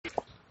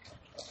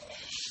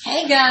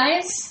Hey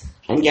guys.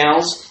 And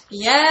gals.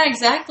 Yeah,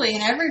 exactly,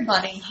 and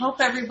everybody. Hope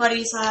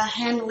everybody's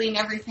handling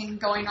everything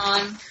going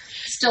on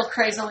still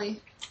crazily.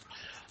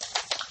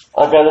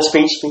 I've got a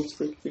speech to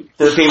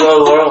the people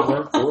of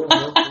the world.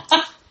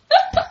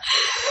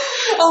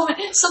 Oh,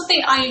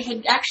 something I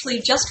had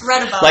actually just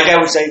read about. Like I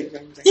was saying.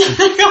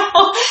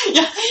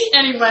 Yeah.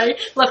 Anyway,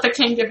 let the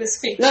king give his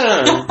speech. No.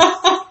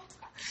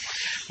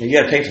 You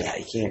gotta pay for that.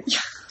 You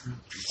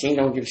can't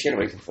don't give shit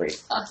away for free.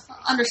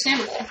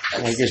 Understandable.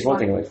 I guess one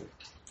thing away from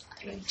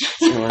it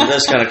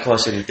does kind of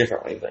cost it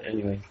differently, but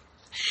anyway.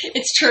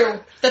 It's true.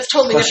 That's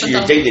totally Cost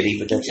different. you your dignity,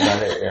 but that's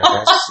about it.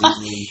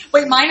 Yeah,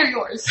 Wait, mine or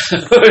yours?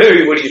 what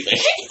do you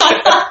think?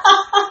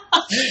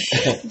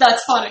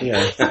 That's funny.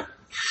 Yeah.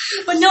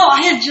 But no,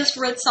 I had just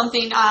read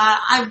something.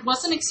 I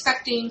wasn't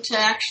expecting to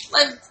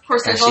actually. Of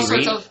course, there's all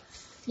sorts of.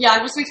 Yeah,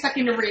 I wasn't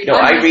expecting to read. No,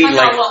 I read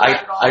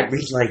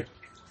read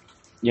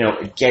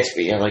it gets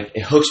me,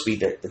 it hooks me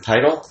the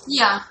title.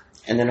 Yeah.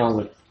 And then I'll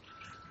look.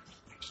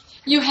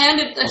 You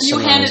handed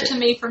to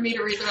me for me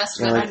to read the rest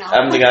of it. I know.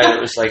 I'm the guy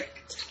that was like,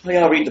 oh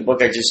yeah, I'll read the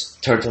book. I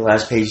just turn to the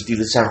last page, do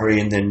the summary,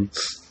 and then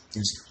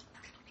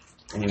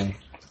anyway.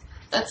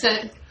 That's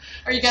it.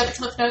 Or you got the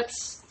Cliff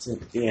Notes? That's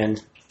it at the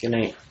end. Good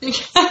night.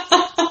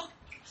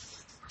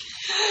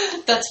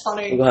 That's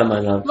funny. Go ahead, my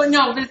love. But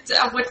no,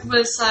 what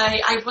was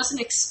I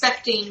wasn't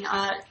expecting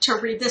to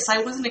read this.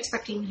 I wasn't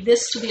expecting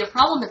this to be a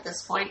problem at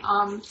this point.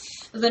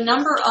 The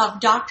number of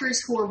doctors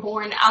who were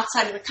born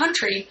outside of the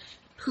country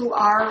who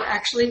are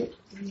actually,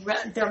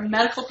 they're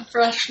medical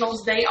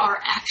professionals, they are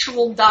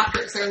actual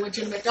doctors, they're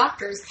legitimate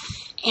doctors,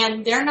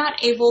 and they're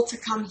not able to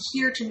come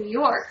here to New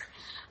York.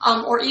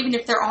 Or even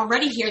if they're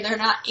already here, they're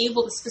not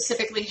able to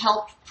specifically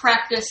help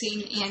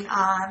practicing and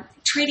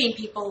treating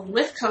people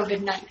with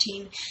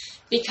COVID-19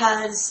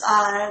 because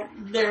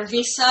their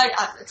visa,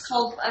 it's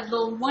called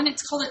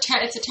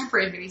it's a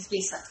temporary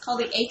visa. It's called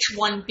the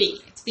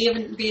H-1B. It's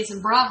B as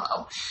in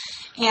Bravo,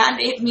 and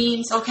it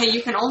means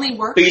you can only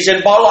work. B's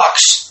and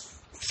bollocks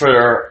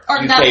for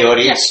UK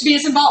audience. Yes, B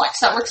as in bollocks.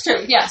 That works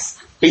too.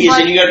 Yes. Because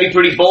then you got to be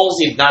pretty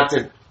ballsy not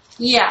to.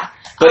 Yeah.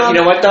 But you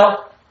know what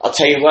though? I'll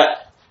tell you what.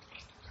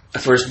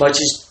 For as much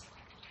as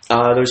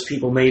those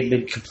people may have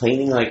been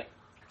complaining like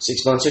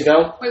 6 months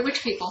ago. Wait,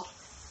 which people?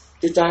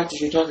 The doctors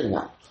you're talking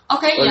about.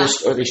 Okay,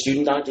 Or the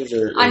student doctors?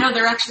 Or I know,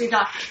 they're actually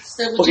doctors.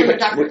 They're legitimate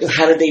doctors.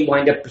 How did they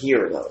wind up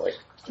here, though?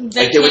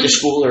 They went to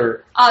school,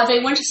 or? They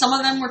went to, some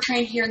of them were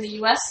trained here in the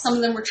U.S., some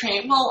of them were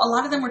trained, a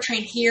lot of them were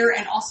trained here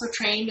and also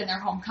trained in their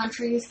home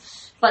countries,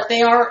 but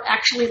they are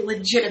actually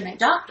legitimate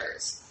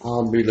doctors.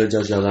 I'll be the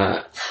judge of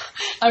that.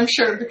 I'm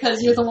sure,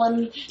 because you're the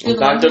one...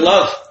 Dr.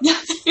 Love.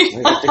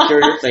 I got the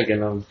cure you're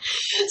thinking of.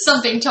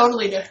 Something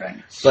totally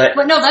different. But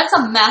no, that's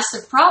a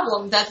massive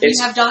problem, that we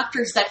have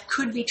doctors that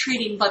could be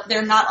treating, but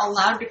they're not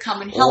allowed to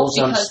come and help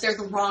because they're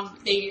the wrong...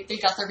 They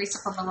got their visa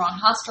from the wrong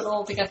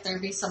hospital, they got their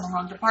visa in the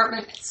wrong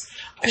department.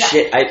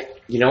 Shit,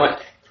 you know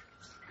what?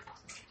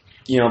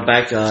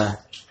 Back,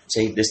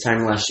 say, this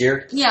time last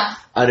year,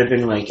 I'd have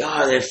been like,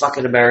 they're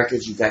fucking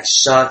Americans, you guys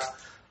suck.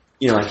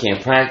 I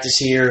can't practice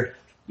here.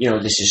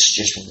 This is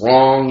just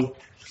wrong,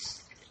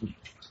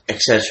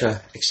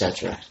 etc.,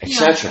 etc.,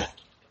 etc.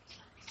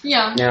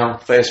 Yeah. Now,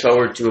 fast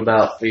forward to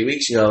about 3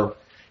 weeks ago,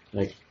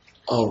 like,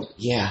 oh,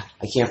 yeah,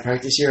 I can't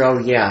practice here? Oh,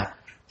 yeah.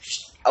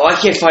 Oh, I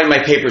can't find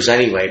my papers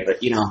anyway, but,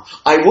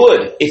 I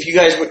would. If you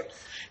guys would,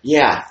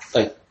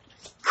 like,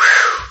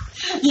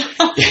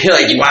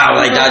 like, wow,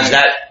 I dodged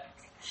that.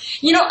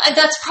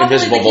 That's probably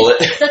invisible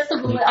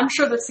bullet. I'm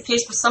sure that's the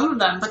case with some of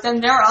them, but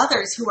then there are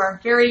others who are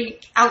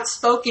very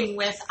outspoken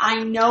with,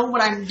 I know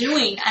what I'm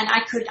doing, and I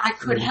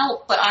could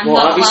help, but I'm not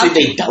allowed to. Well, obviously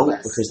they don't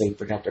because they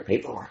forgot their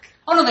paperwork.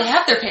 Oh, no, they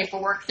have their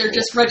paperwork. They're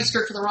just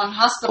registered for the wrong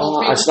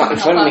hospital. It's not in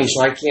front of me,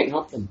 so I can't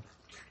help them.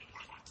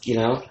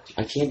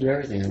 I can't do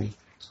everything.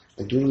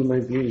 I do need my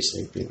beauty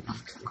sleep.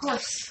 Of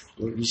course.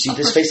 You see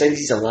this face? I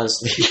need a lot of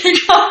sleep.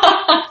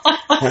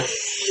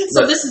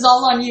 So this is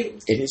all on you.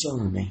 It is all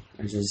on me.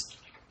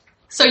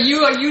 So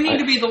you need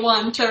to be the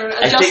one to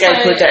adjust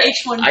the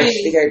H-1B. I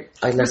think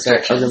I left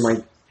that under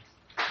my,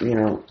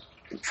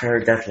 prayer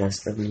death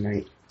list every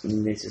night.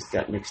 And they just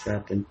got mixed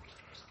up and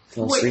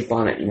fell asleep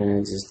on it. And then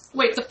it just...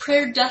 Wait, the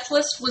prayer death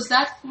list, was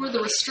that for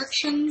the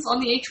restrictions on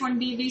the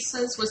H-1B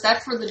visas? Was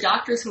that for the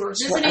doctors who were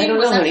visiting? I don't know,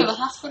 was that honey. for the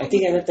hospital? I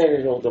think I left that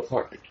in an old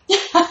apartment.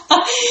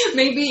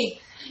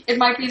 Maybe. It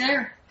might be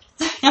there.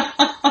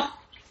 I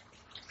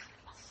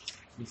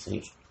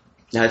think.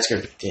 No, it's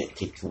going to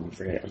take too long.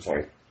 Forget it. I'm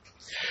sorry.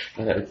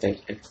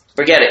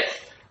 Forget it.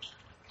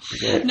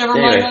 Never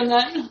mind on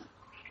that.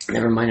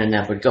 Never mind on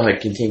that, but go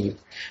ahead, continue.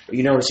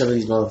 But some of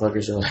these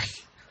motherfuckers are like,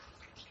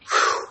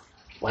 whew,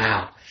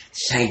 wow,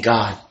 thank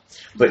God.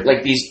 But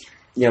like these,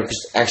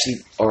 because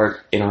actually are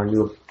in our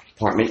new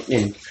apartment,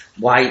 and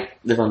why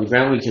live on the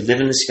ground? We could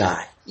live in the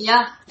sky.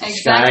 Yeah,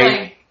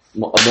 exactly.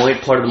 Sky,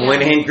 part of the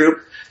Moynihan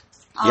group.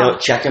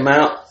 Check them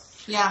out.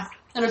 Yeah.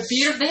 And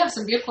they have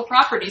some beautiful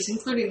properties,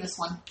 including this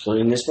one.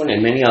 Including this one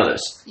and many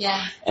others.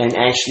 Yeah. And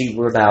actually,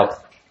 we're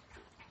about...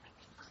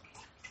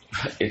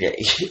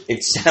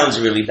 It sounds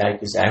really bad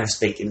because I was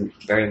thinking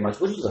very much,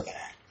 what are you looking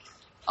at?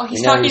 Oh, he's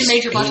You know, talking to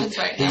Major Buttons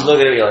right now. He's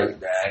looking at me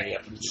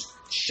like,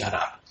 shut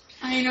up.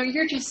 I know,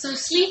 you're just so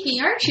sleepy,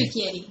 aren't you,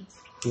 kitty?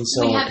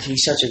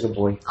 He's such a good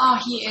boy. Oh,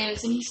 he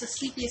is. And he's the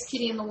sleepiest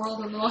kitty in the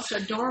world and the most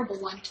adorable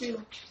one,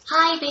 too.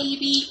 Hi,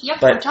 baby. Yep,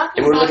 But I'm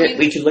talking about you.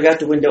 we can look out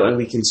the window and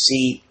we can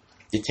see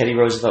the Teddy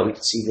Roosevelt. We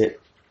can see that.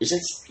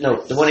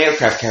 The one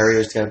aircraft carrier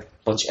has got a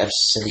bunch of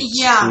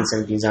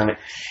F-17s on it.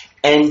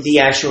 And the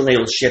actual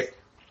naval ship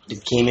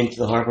that came into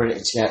the harbor,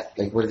 it's got,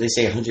 like, what did they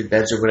say, 100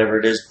 beds or whatever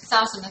it is?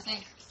 1,000, I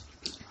think.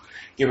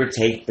 Give or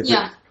take. But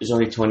there's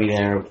only 20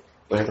 there or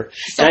whatever.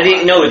 So and I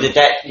didn't know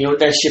that, you know what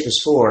that ship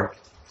is for?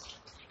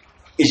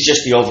 Is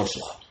just the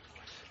overflow.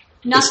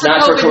 It's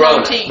not for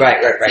Corona. Right.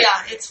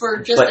 Yeah, it's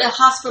for just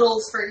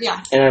hospitals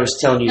And I was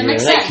telling you the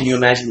other night, can you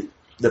imagine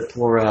the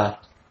poor,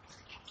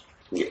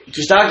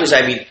 because doctors,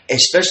 I mean,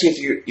 especially if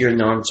you're in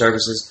the armed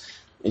services,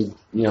 and,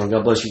 you know,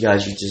 God bless you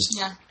guys,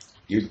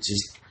 you're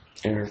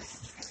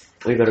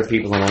way better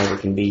people than I ever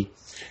can be,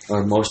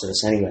 or most of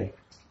us anyway.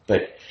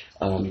 But,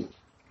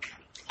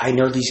 I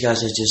know these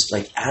guys are just,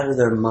 like, out of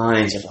their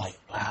minds of, like,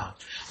 wow,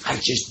 I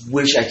just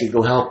wish I could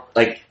go help,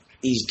 like,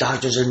 these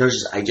doctors or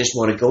nurses. I just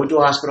want to go into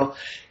a hospital,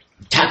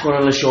 tap one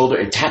on the shoulder,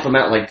 and tap them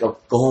out, like, go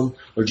home,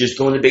 or just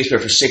go in the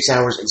basement for 6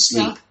 hours and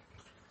sleep.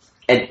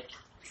 Yeah. And,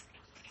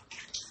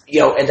 you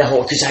know, and that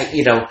whole thing,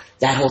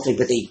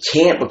 but they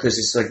can't because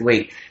it's like,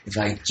 wait, if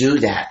I do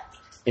that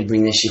and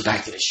bring this shit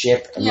back to the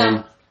ship, and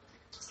then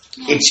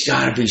it's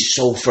got to be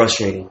so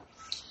frustrating.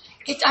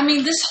 This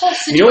whole situation.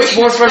 You know what's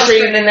more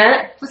frustrating than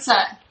that? What's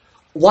that?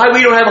 Why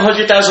we don't have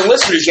 100,000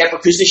 listeners yet?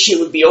 Because this shit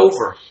would be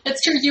over. It's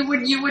true. You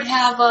would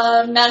have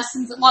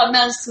Madison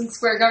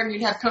Square Garden.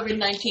 You'd have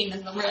COVID-19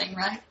 in the ring,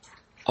 right?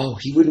 Oh,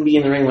 he wouldn't be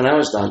in the ring when I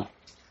was done.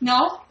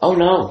 No. Oh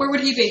no. Where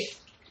would he be?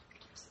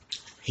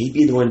 He'd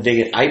be the one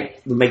digging. I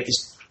would make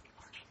this.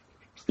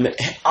 You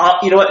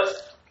know what?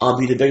 I'll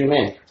be the bigger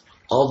man.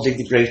 I'll dig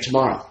the grave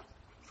tomorrow.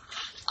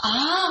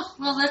 Ah,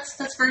 well,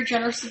 that's very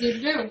generous of you to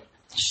do.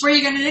 Where are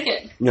you going to dig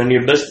it? None of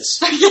your business.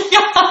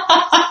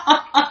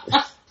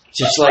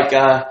 Just like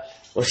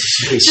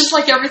just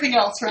like everything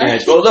else, right? Yeah,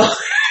 well, no.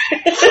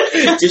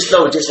 just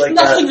like who's that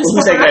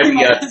guy?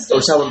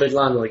 Osama bin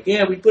Laden. Like,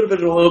 yeah, we put him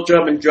in an oil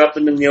drum and dropped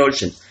him in the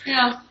ocean.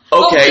 Yeah.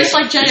 Okay. Just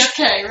like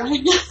JFK,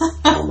 right?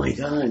 Oh my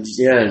God!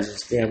 Yeah.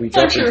 We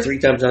dropped him 3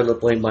 times out of the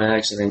plane by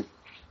accident.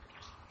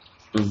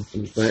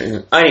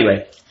 But,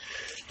 anyway,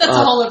 that's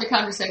a whole other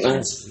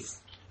conversation.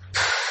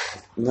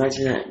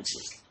 Imagine that.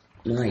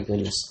 My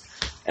goodness.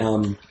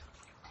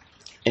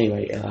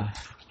 Anyway,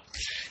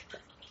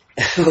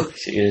 what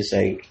was I going to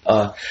say?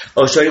 So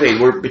anyway,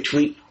 we're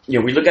between,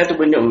 we look out the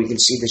window and we can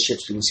see the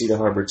ships, we can see the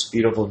harbor. It's a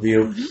beautiful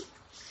view. Mm-hmm.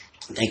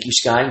 Thank you,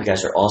 Sky. You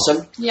guys are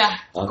awesome. Yeah.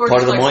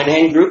 Part of the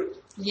Moynihan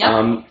group.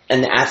 Yeah.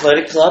 And the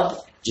athletic club,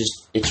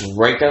 it's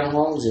right down the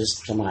hall.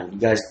 Just, come on, you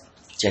guys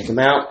check them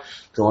out.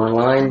 Go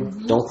online.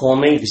 Mm-hmm. Don't call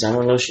me because I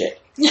don't know shit.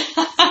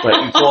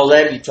 But you call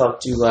them, you talk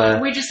to...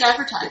 we just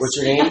advertise. What's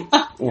your name?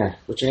 Yeah,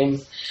 what's your name?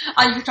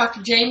 You can talk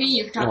to Jamie.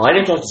 You can talk No, I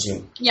didn't talk to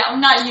Jamie. Yeah,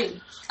 not you.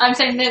 I'm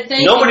saying that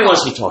they... Nobody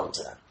wants me talking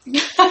to them.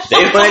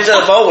 They put into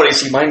the phone when they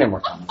see my number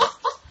coming.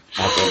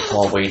 Not going to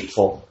call, wait,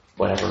 call,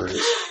 whatever it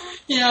is.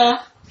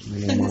 Yeah.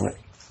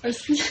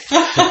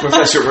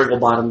 Professor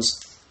Wrigglebottoms.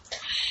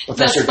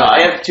 Professor...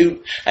 I have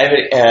two... I have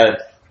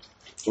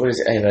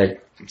a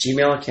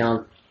Gmail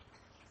account.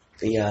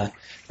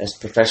 That's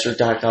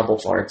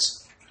Professor.Gobblefarts.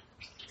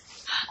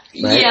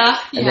 Right? Yeah.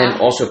 And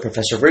then also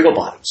Professor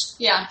Wrigglebottoms.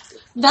 Yeah.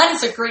 That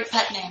is a great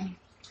pet name.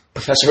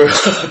 Professor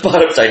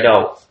Wrigglebottoms, I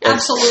know.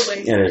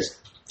 Absolutely. It is.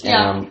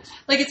 Yeah.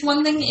 It's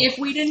one thing, if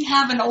we didn't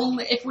have an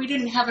only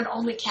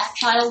cat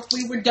child,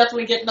 we would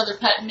definitely get another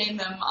pet and name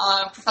them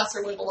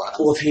Professor Wigglebottoms.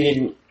 Well, if he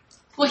didn't...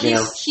 Well,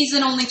 he's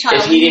an only child.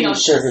 If he didn't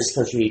serve his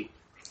country...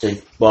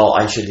 Well,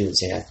 I shouldn't even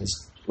say that,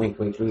 because wink,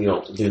 wink, we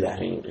don't do that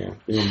anymore.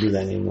 We don't do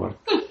that anymore.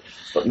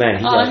 But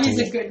man, he's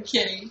a good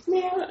kitty.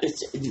 Yeah,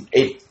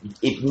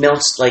 it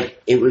melts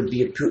like it would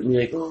be a Putin.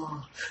 Like,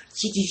 oh,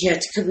 kitty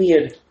cats, come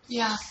here.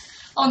 Yeah.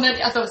 Oh,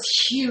 and those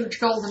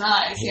huge golden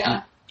eyes.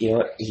 Yeah.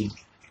 He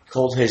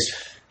cold his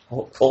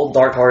cold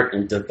dark heart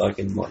into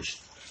fucking mush.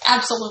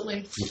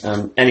 Absolutely.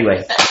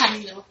 Anyway. That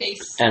tiny little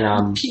face.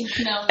 And pink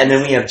nose. And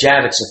then we have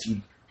Javits. If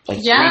you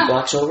 3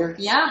 blocks over.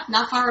 Yeah,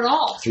 not far at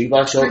all. 3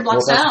 blocks over. 3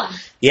 blocks down.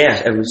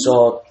 Yeah, and we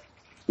saw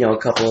a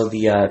couple of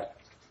the.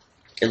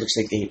 It looks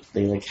like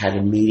they had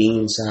a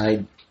meeting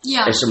inside.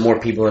 Yeah. There's some more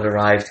people that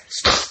arrived,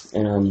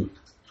 and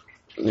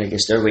I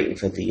guess they're waiting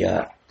for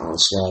the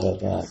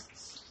onslaught of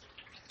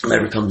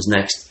whatever comes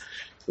next.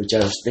 Which I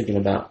was thinking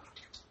about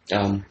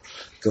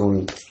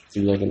going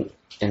through like an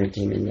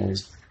entertainment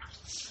guys.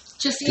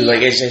 Just do like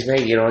hey,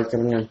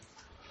 coming in.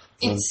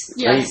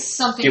 It's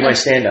something. Do my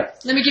stand up.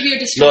 Let me give you a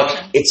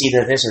distraction. Look, it's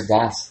either this or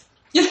death.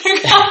 It's.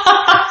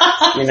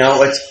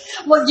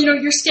 Well,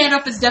 your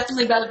stand-up is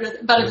definitely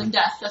better than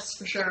death, that's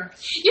for sure.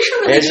 You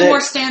should really do more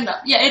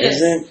stand-up. Yeah, it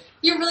is.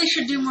 You really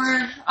should do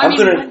more... I'm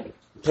going to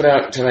put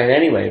out tonight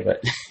anyway,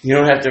 but you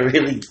don't have to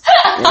really...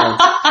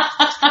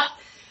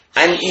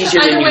 I'm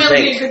easier than you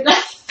think. But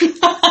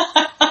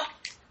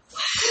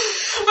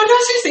no,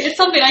 seriously, it's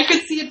something I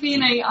could see it being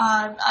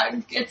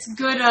it's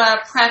good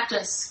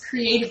practice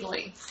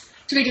creatively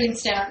to be doing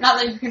stand-up. Not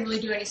that you can really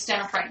do any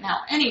stand-up right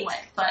now anyway,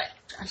 but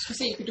I was going to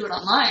say you could do it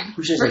online.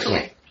 Who says virtually. I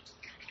can't?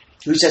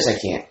 Who says I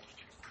can't?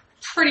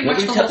 Pretty much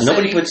the whole city.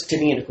 Nobody puts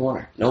Timmy in a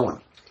corner. No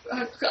one.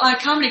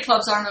 Comedy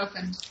clubs aren't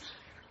open.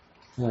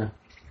 Huh.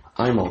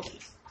 I'm open.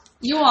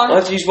 You are. Well,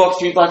 if you just walk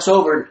 3 blocks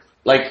over,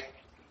 like...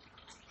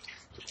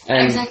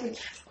 And exactly.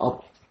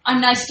 A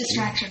nice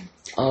distraction.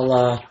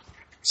 I'll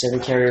send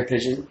a carrier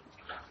pigeon.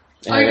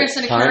 Oh, you're going to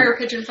send a carrier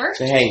pigeon first?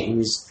 Say, hey,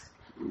 he's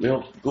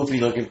real goofy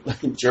looking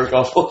jerk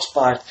off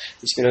spot.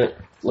 He's going to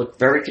look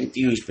very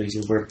confused, but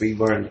he's going to be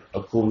wearing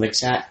a cool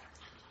Knicks hat.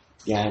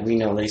 Yeah, we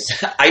know they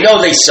suck. I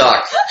know they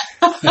suck!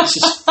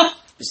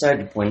 Beside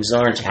the point, his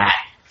orange hat.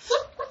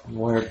 I'm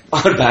wearing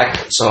on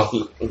back,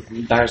 so I'm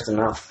embarrassed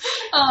enough.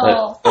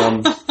 Oh.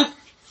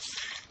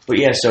 But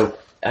yeah, so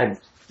I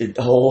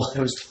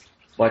was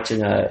watching,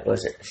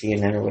 was it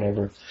CNN or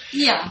whatever?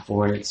 Yeah.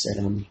 Before, and it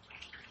said,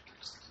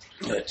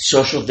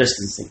 social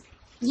distancing.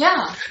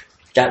 Yeah.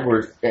 That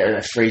word,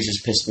 that phrase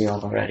has pissed me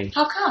off already.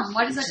 How come?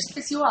 Why does that just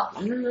piss you off?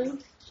 I don't know.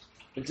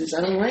 Because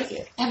I don't like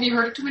it. Have you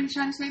heard it too many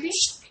times, maybe?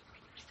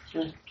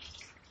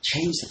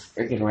 Change the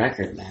freaking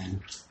record,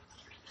 man.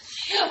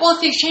 Well,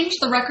 if they change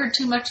the record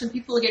too much, then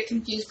people will get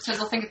confused because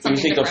they'll think it's something different.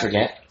 You think different.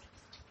 they'll forget?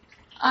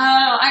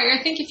 I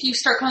think if you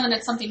start calling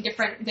it something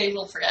different, they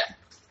will forget.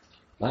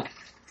 What?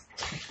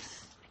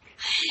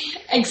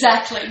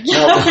 Exactly.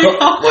 No,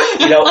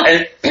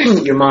 and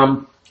your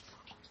mom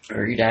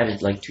or your dad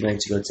had like 2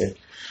 nights ago said,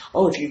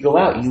 "Oh, if you go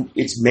out,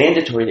 it's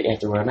mandatory that you have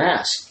to wear a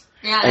mask."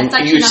 Yeah, and that's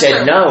actually you said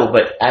true. no,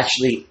 but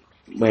actually,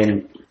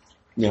 when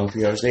a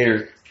few hours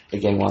later,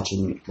 again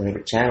watching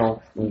whatever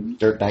channel,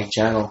 Dirtbag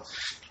channel,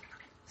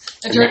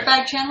 a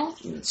Dirtbag channel.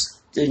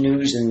 It's the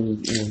news,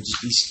 and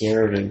just be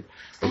scared and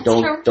That's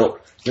don't.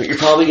 You're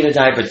probably gonna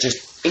die, but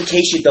just in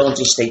case you don't,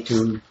 just stay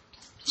tuned.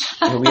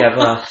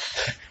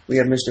 We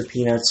have Mr.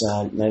 Peanuts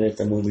Night at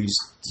the Movies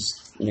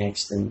just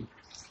next, and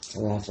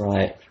Laugh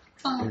Riot.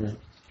 Oh,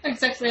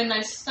 exactly.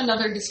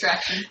 Another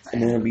distraction.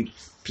 And then it'll be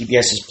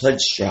PBS's Pledge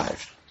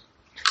Drive.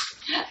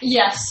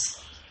 Yes.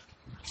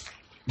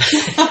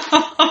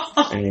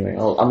 Anyway,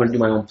 I'm going to do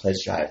my own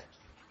Pledge Drive.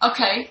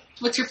 Okay.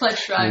 What's your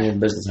Pledge Drive? I'm in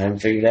business. I haven't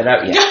figured that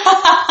out yet.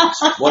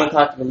 It's 1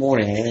 o'clock in the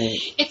morning.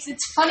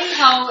 It's funny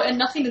how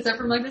nothing is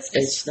ever my business.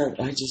 It's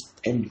not. I just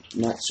am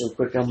not so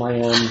quick on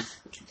my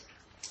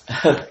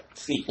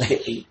feet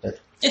lately. But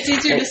it's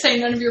easier to say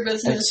none of your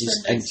business.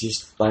 I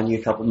just find you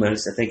a couple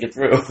minutes to think it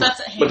through. Because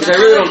I I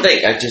really don't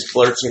think. I just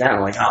blurt it out.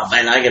 I'm like, oh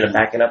man, I got to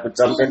back it up with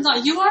something. No,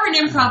 you are an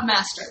improv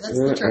master. That's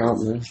the truth. Well,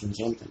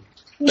 something.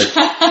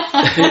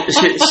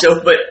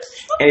 But,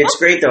 and it's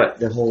great though,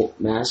 the whole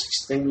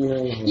masks thing,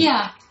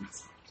 Yeah.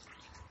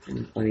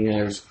 And funny,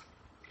 I was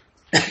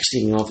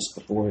actually in the office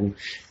before and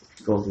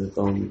going through the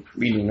phone,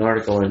 reading an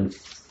article, and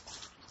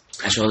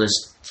I saw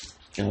this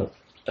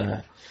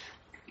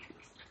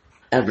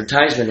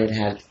advertisement. It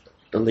had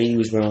the lady who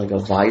was wearing like a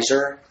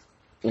visor,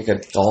 like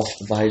a golf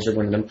visor,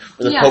 one of them,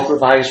 or the poker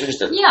visors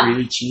that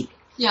really cheap.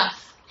 Yeah.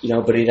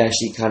 But it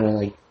actually kind of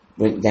like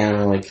went down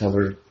and like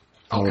covered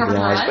the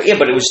eyes. But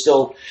but it was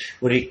still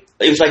it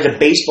was like a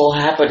baseball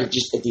hat, but it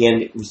just at the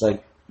end it was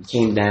like it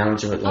came down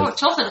to it. Like, it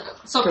tilted a bit,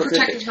 so it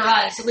protected her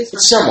eyes at least.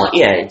 It's somewhat,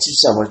 it's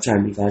just somewhat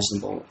trying to be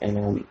fashionable, and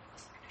there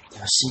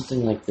was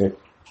something like the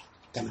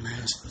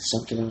mask was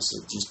something else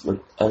that just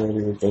looked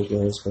utterly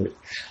ridiculous. But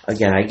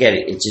again, I get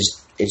it.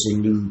 It's a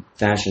new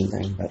fashion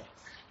thing, but.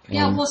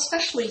 Well,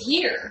 especially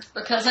here,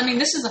 because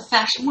this is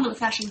one of the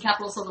fashion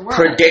capitals of the world.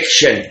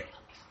 Prediction.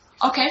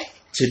 Okay.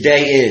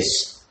 Today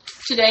is,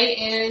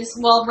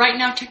 right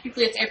now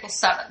technically it's April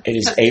 7th. It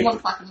is April. It's 1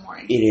 o'clock in the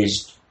morning. It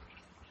is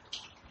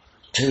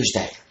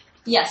Tuesday.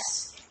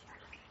 Yes.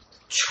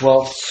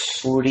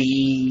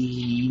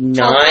 12:49.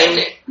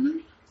 Mm-hmm.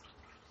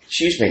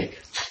 Excuse me.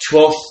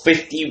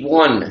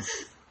 12:51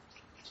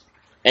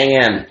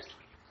 a.m.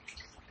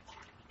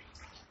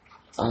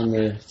 On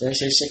the, did I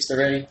say 6th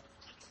already?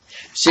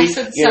 See,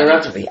 you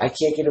interrupted me. I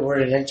can't get a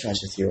word in edgewise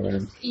with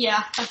you.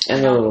 Yeah.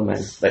 And a little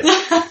man. But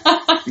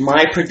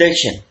my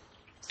prediction,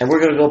 and we're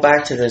going to go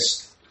back to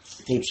this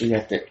tape so you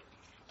have to,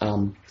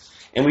 and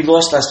we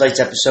lost last night's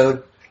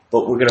episode,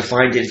 but we're going to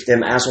find it if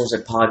them assholes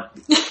at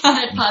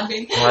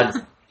Podbean.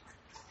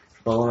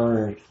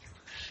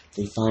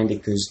 They find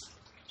it because,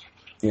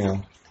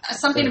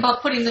 something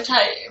about putting the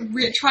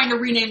trying to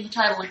rename the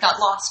title, it got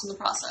lost in the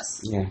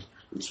process. Yeah.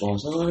 It's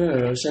lost. Oh,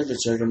 yeah, I sent it,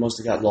 sir. It must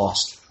have got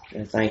lost.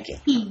 Yeah, thank you.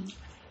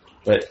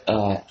 But,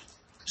 what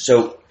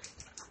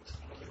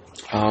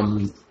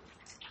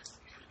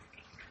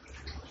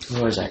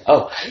was I?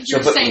 Oh,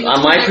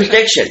 on my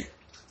prediction,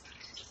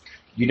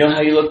 you know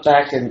how you look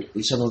back in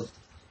some of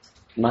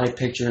my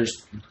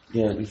pictures,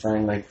 you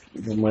find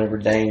from whatever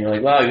day, and you're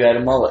like, wow, you had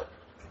a mullet.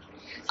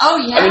 Oh,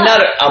 yeah.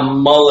 Not a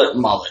mullet.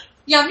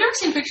 Yeah, I've never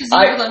seen pictures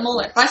of you with a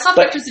mullet, but I saw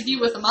pictures of you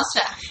with a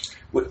mustache.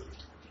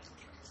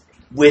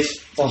 With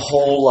the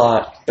whole,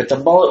 but the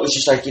mullet was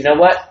just like, you know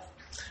what?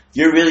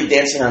 You're really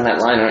dancing on that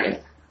line, aren't you?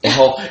 The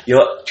whole,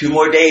 2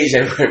 more days,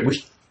 and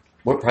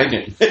we're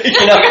pregnant. We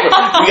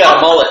got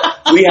a mullet.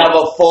 We have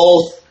a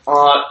full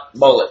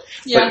mullet.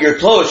 Yeah. But you're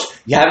close.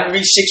 You haven't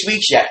reached 6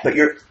 weeks yet, but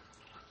you're,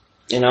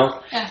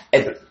 Yeah.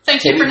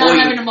 Thank you for not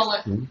having a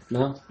mullet.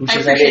 No. I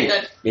appreciate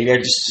that. Maybe I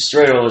just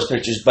destroyed all those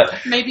pictures,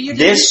 but maybe you did.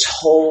 This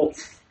whole,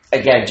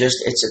 again,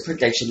 it's a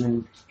prediction,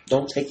 and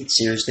don't take it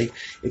seriously.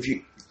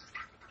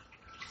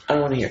 I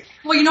don't want to hear.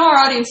 Well, our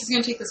audience is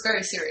going to take this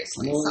very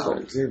seriously.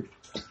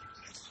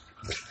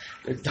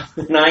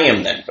 And I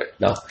am then, but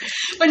no.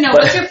 But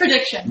what's your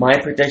prediction? My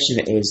prediction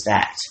is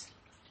that,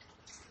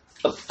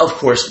 of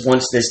course,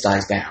 once this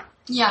dies down.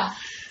 Yeah.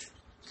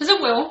 Because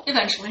it will,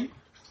 eventually.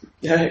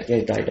 Yeah,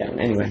 it died down.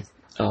 Anyway.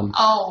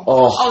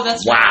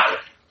 That's wow. Dark.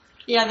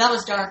 Yeah, that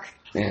was dark.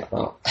 Yeah,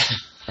 well.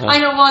 I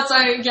know,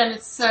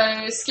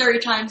 it's scary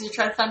times. You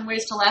try to find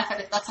ways to laugh at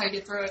it. That's how you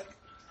get through it.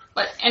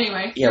 But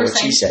anyway. Yeah, what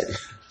she said.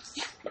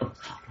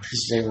 She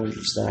said, well,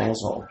 he's an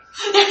asshole.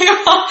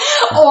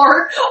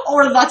 or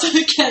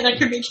that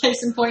could be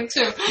case in point,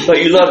 too.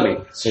 But you love me,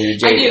 so you're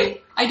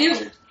jaded. I do.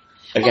 Again,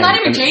 well, not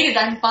even jaded,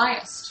 I'm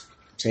biased.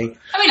 See?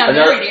 I mean, I'm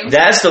married you.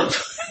 That's the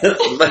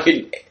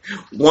fucking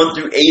 1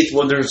 through 8th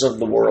wonders of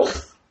the world.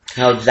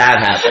 How that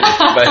happened.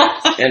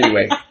 But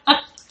anyway.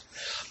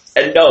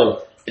 And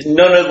no,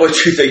 none of what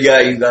you think,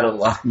 you got a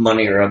lot of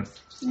money or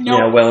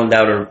well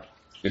endowed or...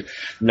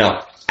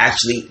 No.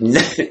 Actually,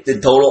 the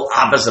total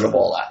opposite of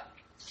all that.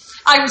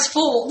 I was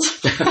fooled.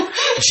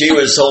 She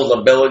was sold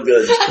a bill of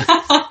goods.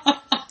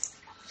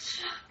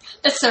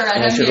 It's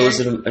alright. I should have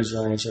listened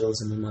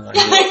to my life.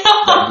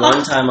 That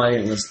one time I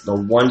didn't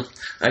listen.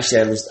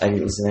 Actually, I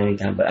didn't listen any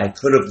time, but I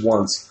could have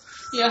once.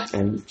 Yeah.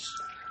 And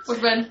would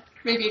have been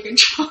maybe a good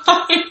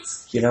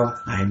choice.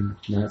 I'm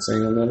not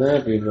saying I'm not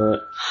happy,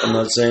 but I'm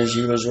not saying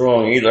she was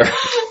wrong either.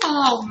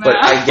 Oh man! But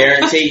I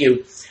guarantee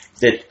you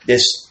that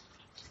this.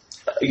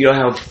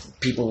 How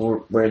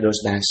people wear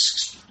those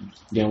masks,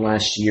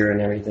 last year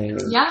and everything.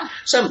 Yeah.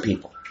 Some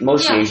people,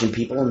 mostly Asian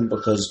people, and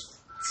because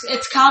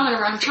it's common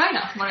around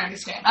China, from what I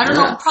understand. I don't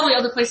know, probably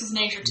other places in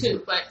Asia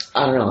too, but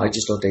I don't know. I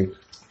just thought they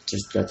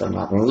just got them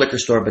up in a liquor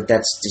store, but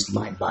that's just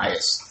my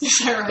bias. Is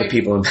that right? The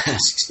people in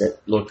masks that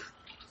look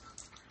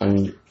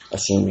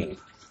unassuming,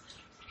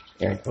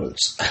 air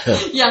quotes.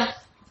 Yeah.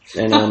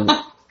 And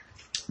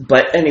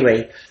but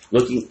anyway,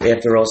 looking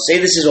after all, say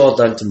this is all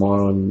done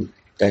tomorrow, and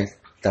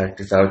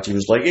Dr. Fauci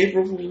was like,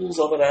 April Fool's,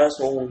 I'm an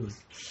asshole.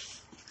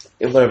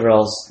 And whatever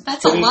else.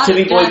 That's a lot of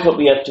Timmy Boy put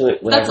me up to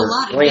it. Whatever. That's a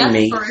lot of Blame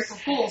me. for April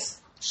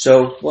Fools.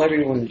 So,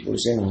 everyone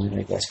goes in on it,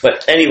 I guess.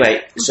 But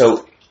anyway,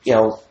 so,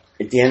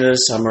 at the end of the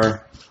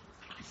summer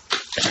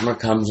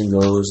comes and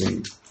goes,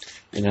 and,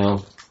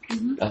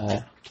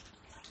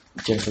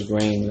 Jennifer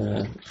Green,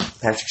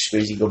 Patrick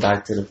Swayze go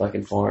back to the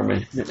fucking farm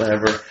and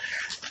whatever.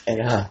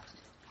 And,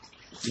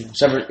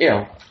 summer,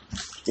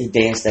 they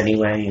danced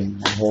anyway,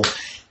 and the whole...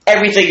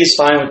 Everything is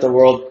fine with the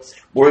world.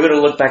 We're going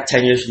to look back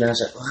 10 years from now and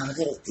say, wow, look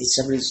at it.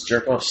 Some of these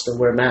jerk-offs still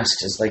wear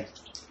masks. It's like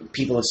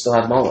people that still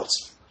have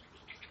mullets.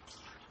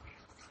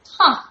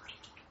 Huh.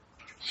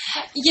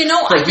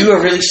 Like you are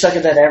really stuck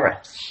in that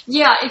era.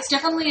 Yeah, it's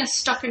definitely a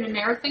stuck in an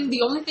era thing.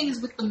 The only thing is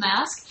with the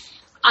mask,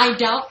 I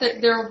doubt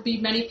that there will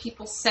be many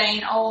people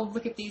saying, oh,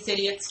 look at these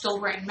idiots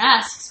still wearing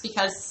masks,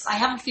 because I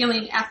have a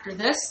feeling after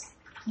this,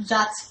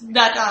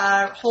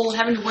 that whole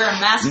having to wear a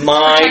mask.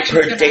 My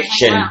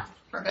prediction.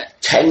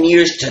 10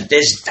 years to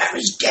this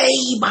very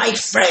day, my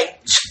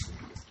friends.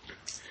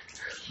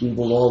 We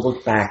will all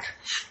look back.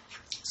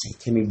 Say,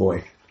 Timmy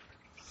Boy.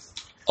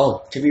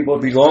 Oh, Timmy Boy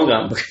will be long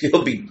gone because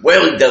he'll be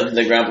well down to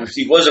the ground because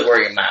he wasn't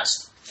wearing a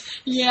mask.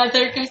 Yeah,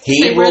 they're going to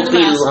He will be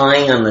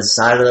lying on the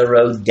side of the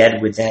road dead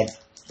with that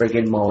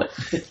friggin' mullet.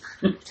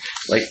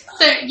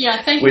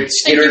 Thank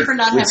Skinner, you for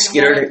not having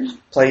Skinner a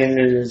mullet. Playing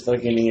in his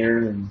fucking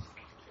ear. And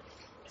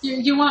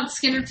you want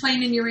Skinner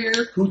playing in your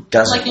ear? Who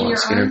doesn't like in want your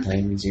Skinner arm?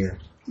 playing in his ear?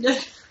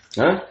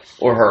 Huh?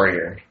 Or her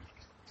ear?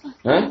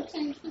 Huh?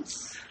 Okay,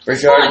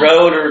 Brickyard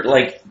Road or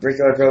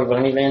Brickyard Road,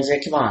 Bunny Van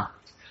Zandt? Come on.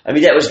 I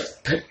mean, that was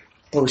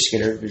post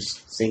Skinner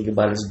was singing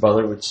about his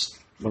brother, which is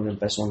one of the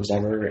best songs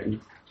ever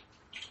written.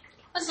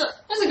 That's a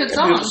good It's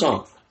song. a beautiful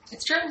song.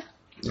 It's true.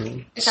 Mm-hmm.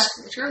 It's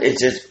absolutely true.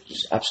 It's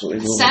just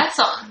absolutely sad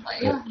song,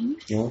 but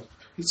yeah.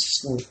 It's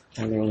just no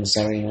time there on a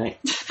Saturday night.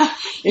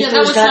 Yeah, that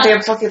was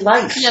goddamn fucking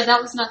life. Yeah,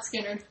 that was not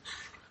Skinner.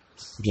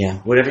 Yeah,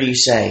 whatever you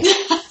say.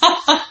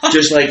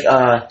 Just like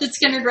did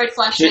Skinner write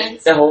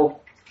Flashdance? The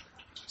whole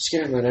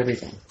Skinner wrote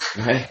everything,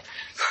 right?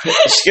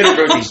 Skinner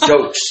wrote these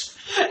jokes.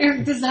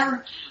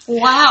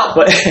 Wow.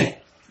 But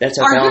that's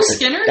how talented. Are you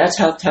Skinner? That's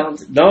how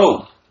talented.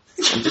 No,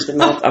 I'm just a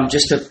mouth. I'm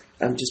just a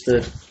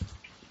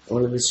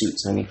one of the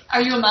suits, honey.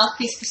 Are you a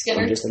mouthpiece for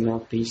Skinner? I'm just a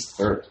mouthpiece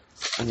for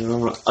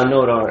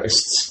unknown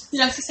artists.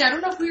 Yeah, I was gonna say I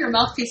don't know who you're a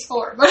mouthpiece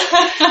for, but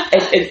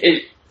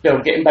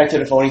getting back to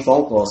the phony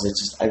phone calls, it's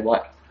just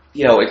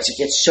it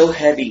gets so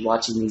heavy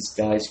watching these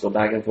guys go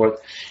back and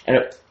forth, and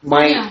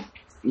my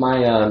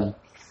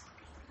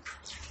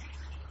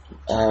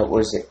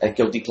was it a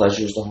guilty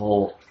pleasure is the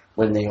whole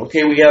when they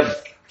we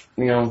have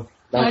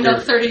I know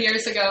 30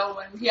 years ago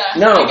when we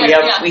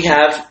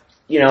have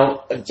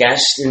a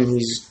guest and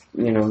he's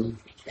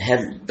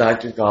head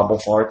Dr.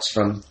 Gobblefarts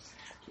from,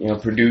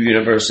 Purdue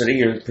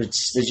University, or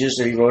prestigious,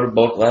 or he wrote a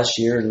book last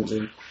year,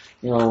 and,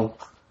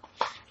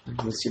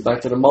 let's get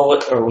back to the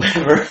mullet, or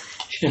whatever.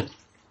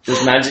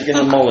 There's magic in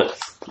the mullet.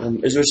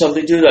 Is there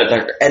something to that,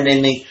 doctor? And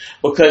then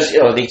because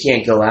they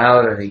can't go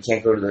out, or they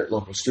can't go to their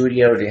local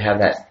studio, or they have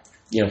that,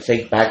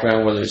 fake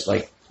background where there's,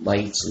 like,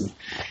 lights and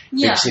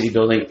big city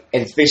building,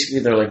 and it's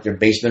basically their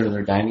basement or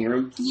their dining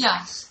room.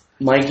 Yeah.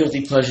 My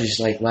guilty pleasure is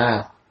like,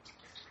 wow,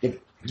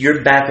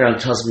 your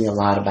background tells me a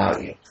lot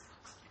about you.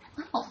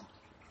 Oh.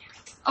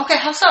 Okay,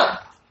 how so?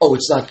 Oh,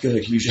 it's not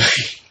good, usually.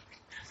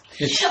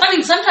 I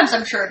mean, sometimes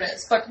I'm sure it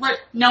is, but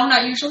no,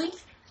 not usually?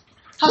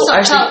 How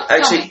well, so?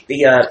 Actually,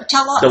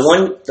 tell us.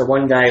 The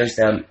one guy was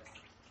the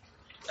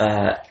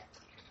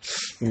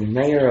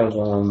mayor of,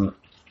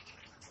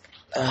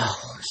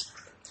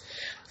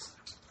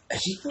 I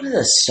think one of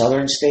the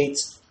southern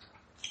states,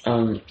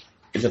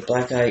 the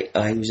black guy,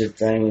 he was at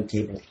the dining room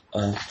table.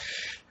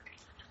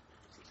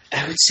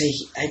 I would say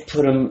I'd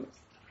put him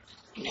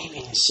maybe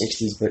in his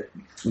 60s, but,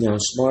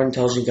 smart,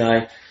 intelligent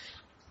guy,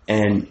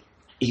 and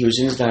he was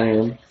in his dining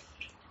room,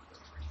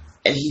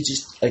 and he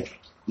just,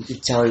 you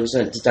could tell he was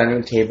at the dining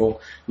room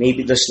table,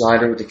 maybe the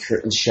slider with the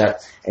curtains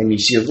shut, and you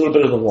see a little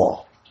bit of the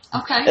wall.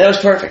 Okay. And that was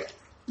perfect.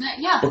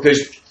 Yeah.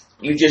 Because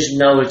you just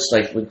know it's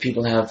like when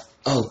people have,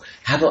 how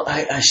about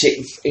I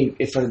sit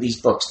in front of these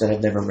books that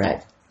I've never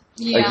read.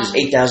 Yeah. Like there's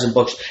 8,000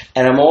 books,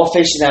 and I'm all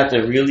facing out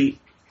the really,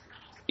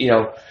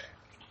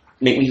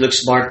 make me look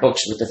smart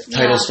books with the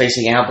titles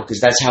facing out, because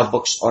that's how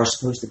books are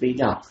supposed to be.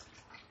 No.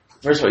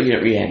 First of all, you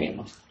didn't read any of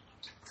them.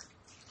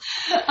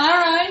 All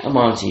right. I'm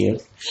on to you.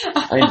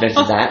 I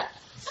invented that.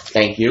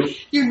 Thank you.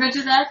 You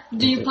invented that?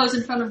 Do you pose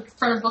in front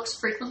of books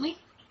frequently?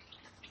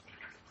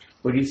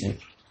 What do you think?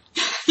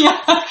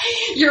 Yeah.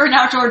 You're an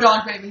outdoor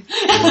dog, baby.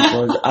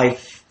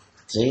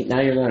 See,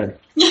 now you're learning.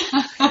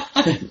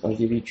 I'll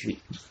give you a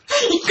treat.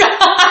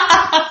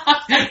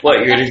 What,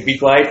 you're going to be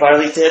quiet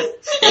finally, Tim?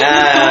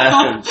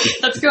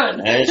 That's good.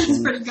 That's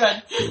pretty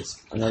good.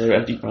 It's another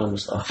empty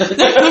promise, though.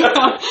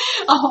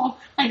 Oh,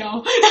 I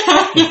know.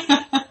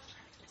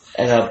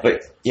 And,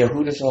 but,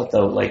 who'd have thought,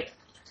 though, like,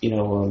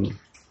 when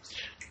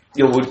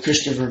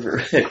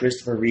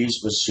Christopher Reeves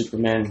was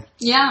Superman.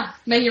 Yeah,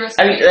 maybe you're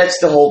I mean, that's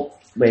the whole,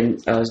 when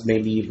I was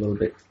maybe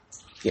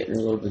getting a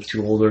little bit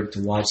too older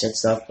to watch that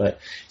stuff, but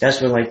that's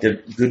when, like,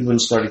 the good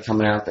ones started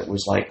coming out that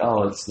was like,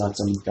 oh, it's not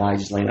some guy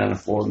just laying on the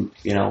floor,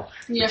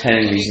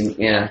 pretending reason,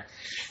 yeah.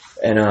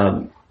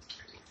 And,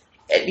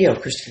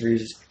 Christopher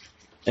Reeves,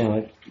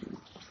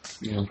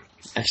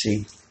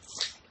 actually,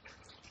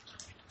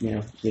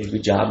 did a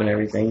good job and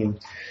everything,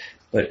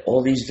 but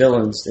all these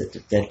villains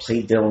that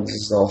played villains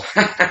is all,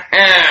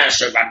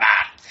 Superman.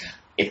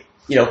 He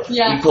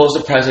calls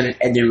the president,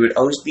 and there would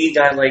always be a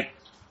guy like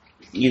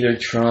either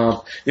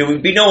Trump. There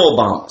would be no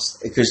Obamas,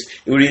 because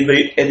it would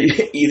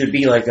either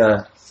be like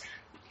a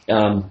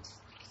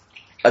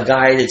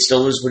guy that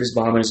still lives with his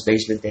mom in his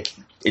basement that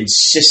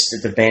insists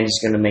that the band is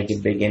going to make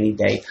it big any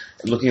day,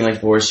 looking like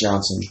Boris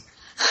Johnson.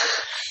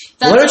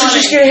 Why don't you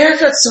just get a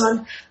haircut,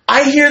 son?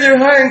 I hear they're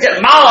hiring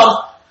that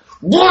Mom.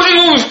 What are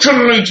you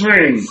killing my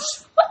dreams?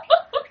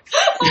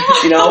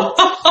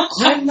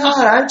 I'm not.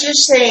 I'm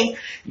just saying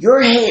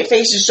your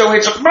face is so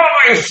handsome. Mom,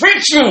 I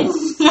hate you.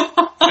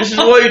 This is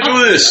why you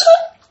do this.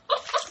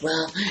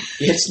 Well,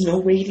 it's no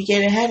way to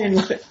get ahead. And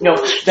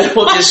that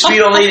will just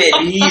feel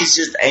it. He's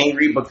just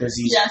angry because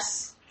he's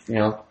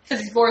because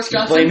he's Boris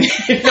Johnson.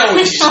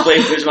 He's just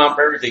blaming his mom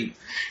for everything.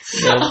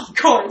 Of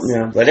course.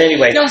 Yeah, but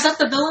anyway. No, is that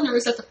the villain or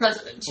is that the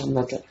president? I'm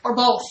not that. Or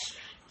both?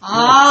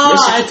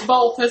 It's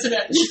both, isn't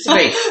it? Listen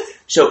to me.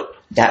 So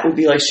that would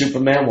be like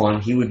Superman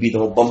 1. He would be the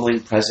whole bumbling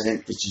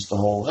president. It's just the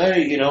whole,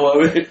 hey,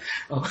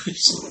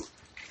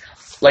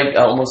 like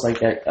almost like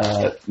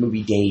that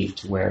movie Dave,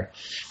 to where.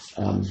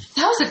 That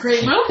was a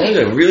great movie.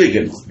 That was a really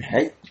good movie,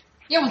 right?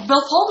 Yeah, with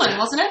Bill Pullman,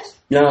 wasn't it?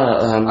 No,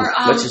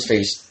 what's his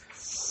face?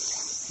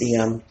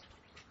 The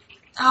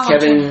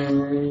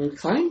Kevin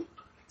Kline?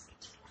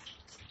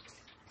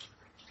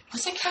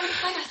 Was it Kevin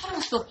Kline? I thought it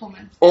was Bill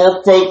Pullman.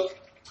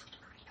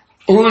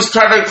 Who was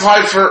Kevin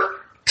Kline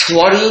for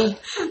 20? 20?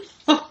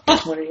 What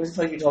the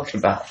fuck are you talking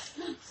about?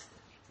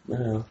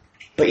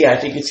 But yeah, I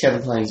think it's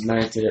Kevin Kline. He's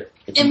married to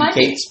it might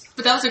be,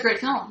 but that was a great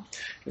film.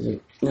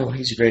 No,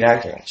 he's a great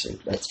actor, actually.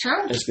 That's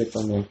true. That's good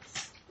fun,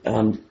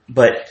 though.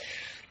 But,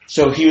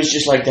 so he was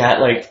just like that.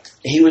 Like,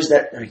 he was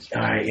that, like,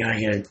 all right,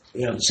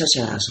 I'm such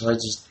an asshole. I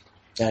just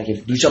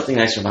gotta do something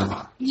nice for my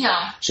mom.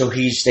 Yeah. So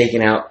he's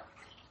staking out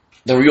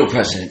the real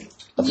president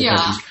of the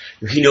country.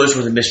 He knows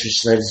where the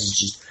mistress lives. He's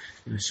just,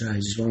 sorry, I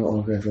just want to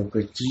autograph real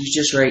quick. Can you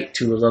just write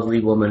to a lovely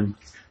woman,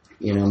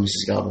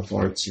 Mrs.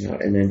 Gobblefarts,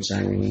 and then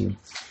sign her name?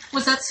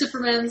 Was that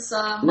Superman's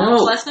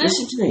last name?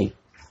 Listen to me.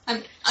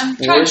 I'm trying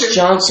to... Boris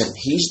Johnson.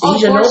 He's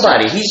a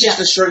nobody. He's just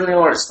a struggling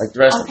artist like the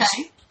rest of us.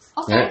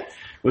 Okay. Right?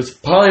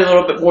 With probably a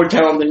little bit more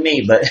talent than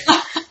me, but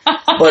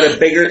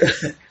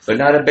but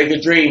not a bigger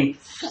dream.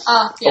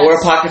 Yes. Or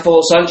a pocket full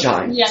of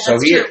sunshine. Yeah,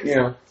 that's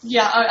true.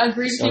 Yeah, I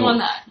agree with you on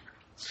that.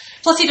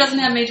 Plus, he doesn't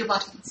have major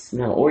buttons.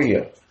 No, or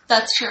you.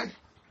 That's true.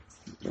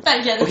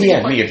 Yeah, Oh, he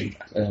had me a few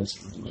times. That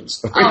was another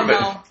story, Oh, but-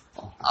 no.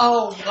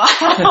 Oh,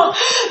 wow.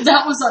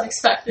 That was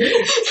unexpected.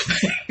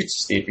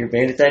 See if you're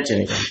paying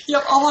attention again.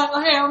 Yep,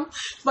 I am.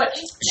 But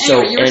So,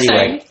 anyway, you were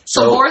saying.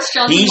 So Boris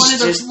Johnson he's wanted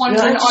just- an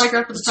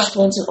autograph for the just president.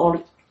 wants an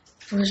autograph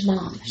for his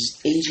mom,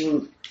 his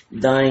aging,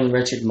 dying,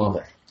 wretched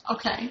mother.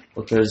 Okay.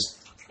 Because,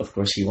 of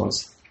course, he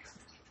wants,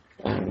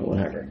 I don't know,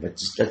 whatever. But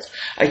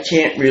I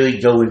can't really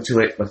go into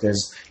it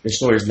because the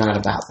story is not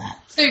about that.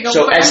 There you go.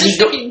 So But as I'm he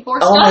just go- thinking,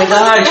 Boris Oh my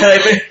God!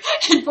 Johnson,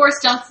 and Boris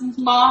Johnson's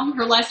mom,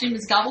 her last name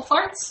is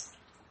Gobblefarts.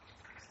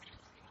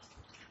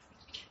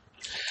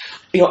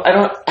 I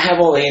don't have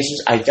all the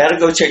answers. I gotta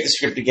go check the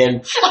script again.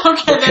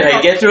 Okay, But can there you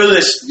I go. get through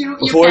this You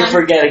before I can.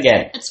 forget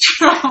again? It's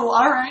true.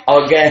 All right.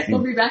 Again.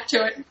 We'll be back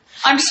to it.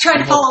 I'm just trying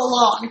to follow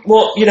along.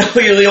 Well, you're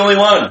the only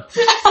one.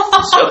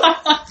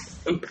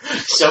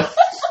 So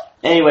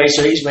anyway,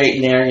 so he's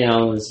waiting there,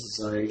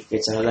 so he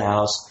gets out of the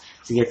house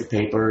to get the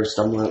paper,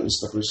 stumbling out and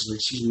stuff. He's like,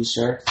 excuse me,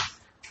 sir.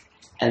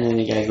 And then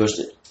the guy goes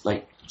to,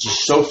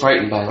 just so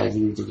frightened by, he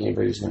didn't think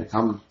anybody was going to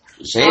come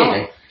and say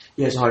anything.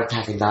 He has a heart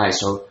attack and dies.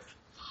 So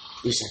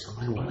he's like,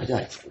 oh my God, I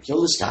got to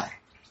kill this guy.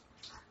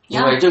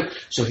 What do I do?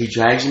 So he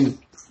drags him,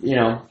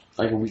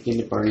 like a weekend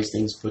at Bernie's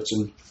things, puts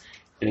him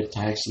in a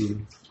taxi,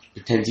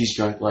 pretends he's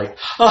drunk,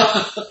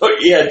 oh,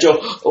 yeah, Joe,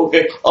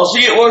 okay, I'll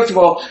see you at work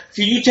tomorrow.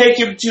 Can you take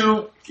him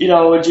to,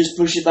 and just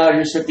push him out,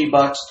 here's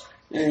 $50.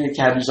 And the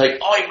cabbie's like,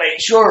 oh, you made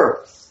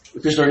sure.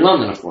 Because they're in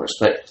London, of course.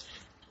 But,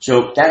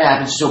 so that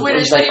happens. So Wait,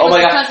 he's I like, thought oh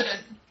he my was God. the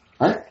president.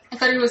 Huh? I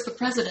thought he was the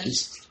president.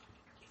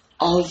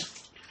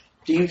 Of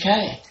the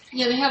UK.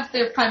 Yeah, they have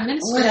their prime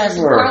minister in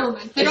Whatever.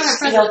 parliament. They don't have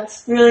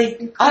presidents.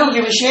 Really? I don't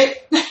give a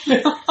shit.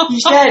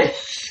 He's dead.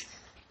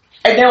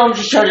 And now I'm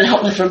just trying to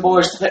help my friend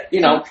Boris,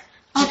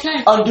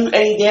 Okay. undo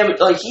any damage.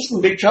 He's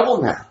in big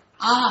trouble now.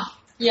 Ah,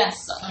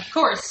 yes, of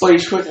course. But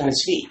he's quick on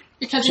his feet.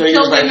 Because So he he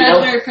killed was the like,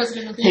 imaginary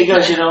president of the He UK.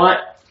 goes, you know what?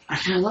 I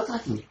kind of look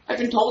like him. I've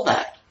been told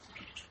that.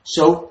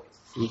 So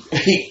he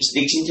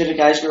sneaks into the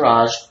guy's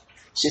garage,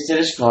 sits in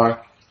his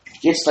car,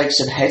 gets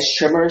some hedge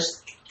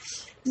trimmers,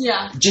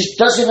 Yeah. just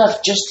does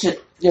enough just to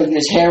get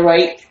his hair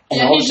right, and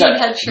Yeah, all of a he sudden,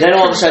 did hedge then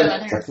all of a trimmers sudden, for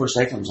that hair. the first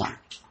light comes on.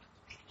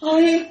 Oh,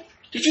 yeah.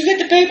 Did you get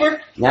the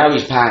paper? Now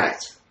he's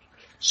panicked.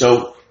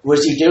 So what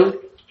does he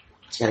do?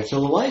 He's got to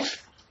kill the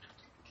wife.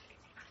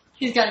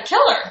 He's got to kill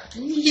her.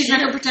 He's not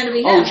going to pretend to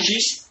be Oh, him.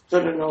 she's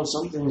gonna know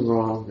something's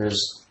wrong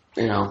because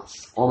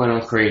all men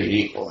are created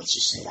equal. Let's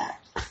just say that.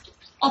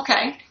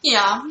 Okay.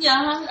 Yeah,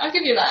 I'll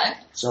give you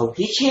that. So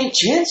he can't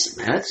chance it,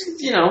 man. It's,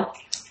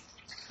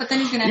 But then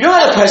he's going to You know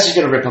how the press is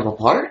going to rip him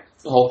apart?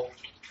 Oh,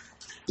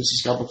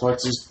 Mrs.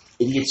 Gobblefarts'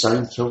 idiot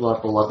son killed our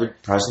beloved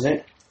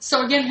president.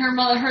 So again,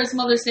 his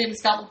mother's name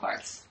is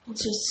Gobblefarts.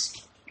 It's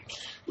just...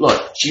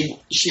 Look, she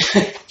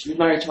was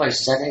married twice.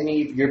 Is that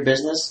any of your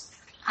business?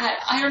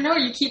 I don't know.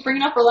 You keep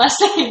bringing up her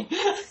last name.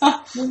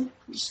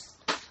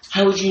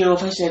 How would you know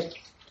if I said...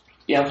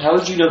 how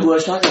would you know who I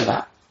was talking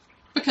about?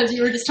 Because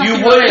you were just You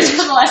talking about wouldn't. this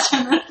for the last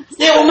 10 minutes.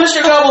 Yeah, well,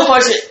 Mr.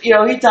 Gobblefarts,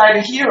 he died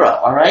a hero,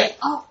 all right?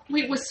 Oh,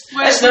 wait,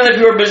 That's none of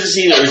your business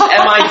either. It's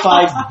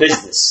MI5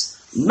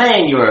 business.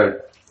 Man,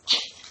 you're...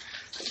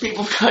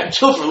 People got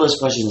killed for less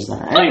questions than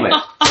that. Anyway,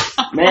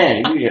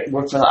 man, you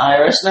work for the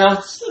IRS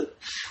now?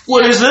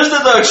 What is this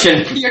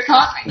deduction? You're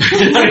caught me.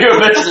 None of your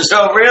business.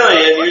 Oh,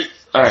 really?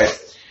 All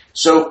right.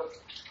 So,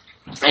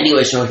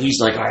 anyway, so he's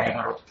like, all right,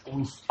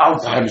 oh,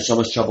 God, I'm in so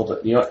much trouble,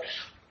 but you know what?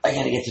 I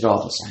got to get to the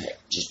office.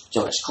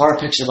 So his car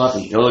picks him up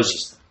and he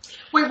goes.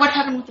 Wait, what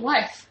happened with the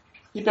wife?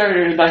 He buried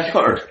her in the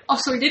backyard. Oh,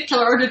 so he did kill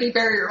her, or did he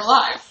bury her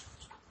alive?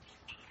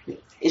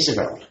 Is it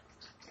relevant?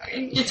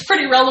 It's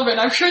pretty relevant.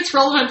 I'm sure it's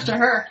relevant to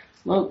her.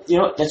 Well,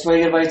 that's why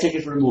you got to buy a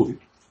ticket for a movie.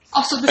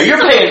 Oh, so this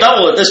You're is paying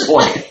double at this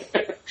point.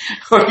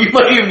 Or you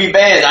might even be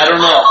banned. I don't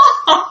know.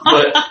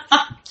 But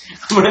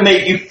I'm going to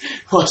make you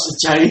watch the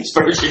Chinese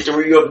version to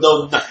where you'll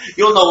know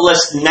less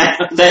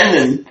then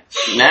than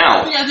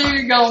now. Yeah, there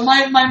you go.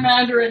 My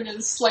Mandarin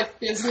is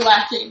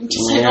lacking. To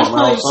say Yeah, the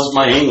well, least. plus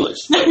my English.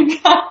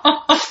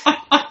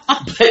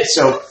 But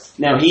so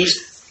now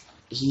he's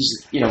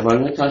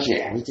running the country.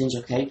 Everything's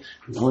okay.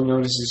 No one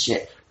notices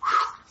shit.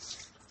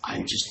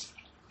 I'm just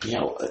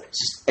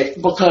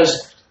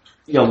because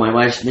my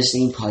wife's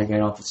missing. Probably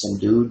ran off with some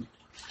dude.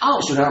 Oh,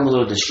 So now I'm a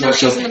little distraught.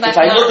 she's So in the if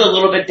I backyard. look a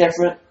little bit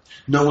different,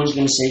 no one's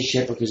going to say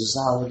shit because it's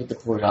look at the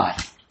poor guy.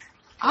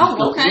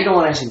 oh, okay. We don't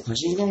want to ask him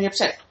questions. He's going to be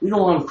upset. We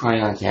don't want him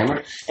crying on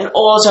camera and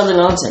all this other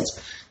nonsense.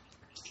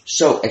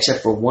 So,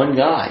 except for one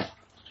guy,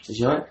 says,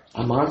 you know what?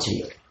 I'm on to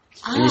you.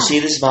 And you see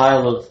this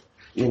vial of,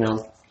 This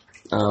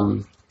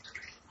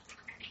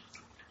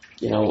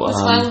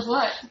vial of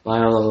what?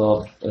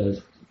 vial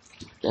of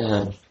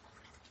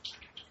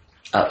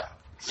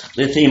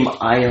lithium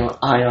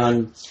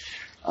ion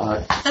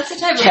That's the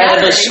type of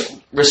cannabis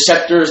battery.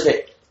 receptors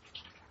that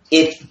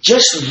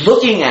just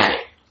looking at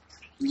it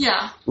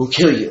Yeah. will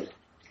kill you.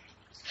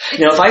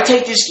 Now, if I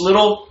take this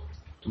little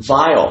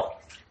vial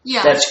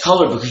Yeah. that's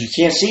colored because you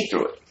can't see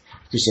through it,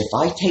 because if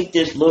I take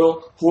this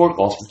little cork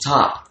off the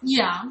top,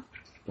 Yeah.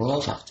 we're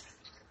all fucked.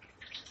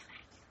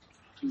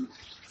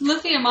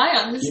 Lithium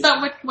ion. Is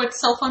that what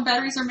cell phone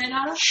batteries are made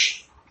out of?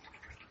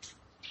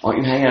 Aren't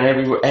you hanging on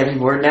every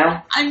word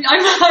now? I'm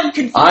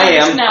confused I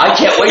am. now. I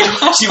can't wait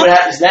to see what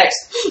happens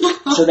next.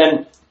 So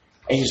then,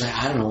 and he's like,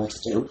 I don't know what to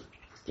do.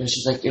 And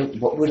she's like,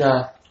 what would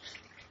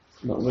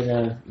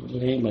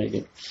anybody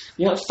do?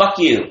 You know, fuck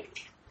you.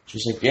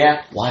 She's like,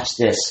 yeah, watch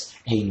this.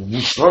 And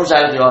he storms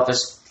out of the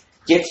office,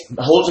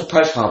 holds a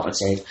press conference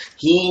saying,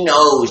 he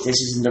knows this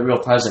isn't the real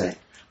president.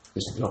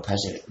 Because the real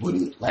president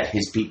wouldn't let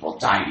his people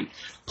die. He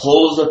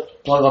pulls the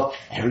plug up,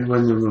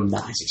 everyone in the room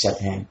dies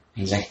except him. And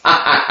he's like,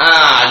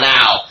 ha,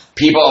 now,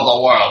 people of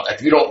the world,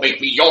 if you don't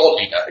make me your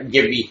leader and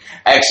give me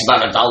X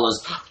amount of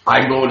dollars,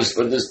 I'm going to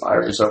spread this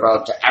virus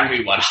around to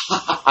everyone.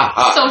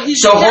 So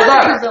he's so a hold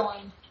character on.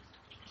 villain.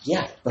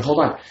 Yeah, but hold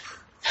on.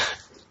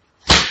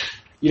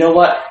 You know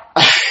what?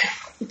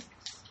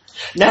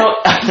 Now,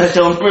 I'm going to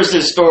tell the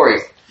person a story.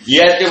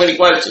 You ask him any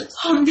questions.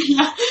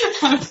 Yeah.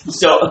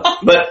 So,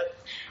 but,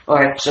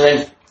 alright, so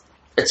then,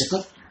 it's a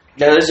clip.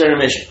 Now, there's an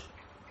intermission.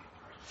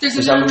 There's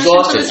Because an I'm intermission for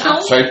exhausted this now.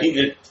 film? So I need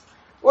to,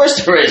 of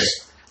course there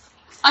is.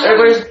 I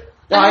Everybody's,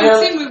 no, I haven't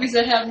know. seen movies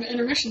that have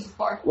intermissions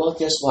before. Well,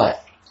 guess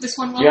what? This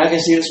one will. You're not going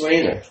to see this one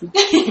either.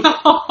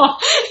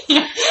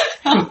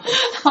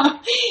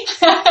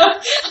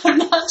 I'm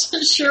not so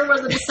sure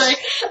whether to say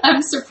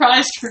I'm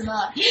surprised or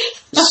not.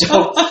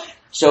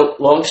 So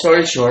long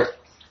story short,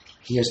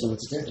 he doesn't know what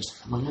to do. He's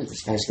like, come on,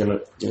 this guy's going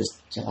to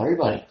just tell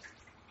everybody.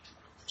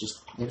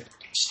 It's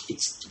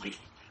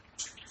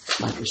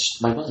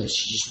my mother.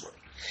 She just,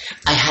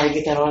 I had to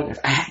get that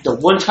autograph. The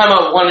one time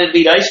I wanted to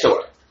be nice to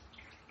her.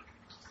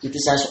 Get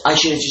this ass. I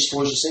should have just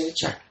forged a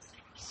signature.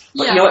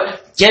 But you know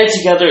what? Get it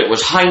together. It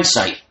was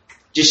hindsight.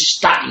 Just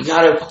stop. You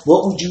gotta.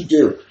 What would you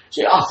do?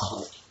 Say,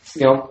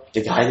 you know,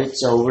 the guy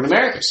that's over in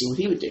America. See what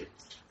he would do.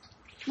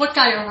 What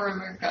guy over in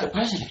America? The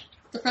president.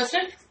 The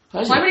president?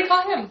 President. Why would he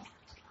call him?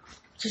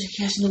 Because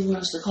he has no one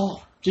else to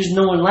call. There's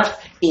no one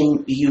left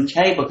in the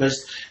UK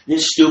because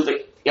this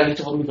stupid. Yeah, he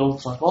told me to go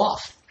fuck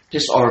off. He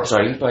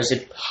probably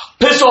said,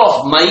 piss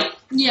off, mate.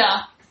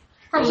 Yeah.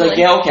 Probably. I was like,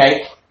 yeah,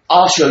 okay.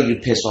 I'll show you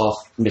piss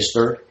off,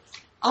 mister.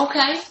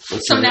 Okay.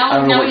 Which So now, I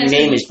don't know what he your has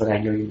name to, is, but I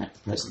know you're not the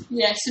president.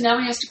 Yeah, so now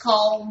he has to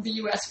call the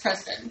U.S.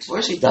 president. Of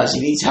course he does. He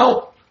needs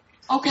help.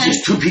 Okay.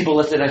 There's 2 people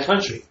left in that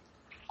country.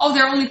 Oh,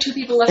 there are only 2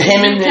 people left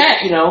Him in the UK.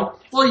 and, you know.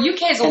 Well,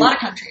 UK is a lot of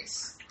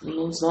countries.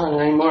 No, it's not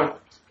anymore.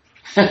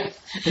 There's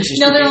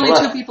just No, 2 there are only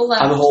people 2 people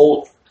left. on the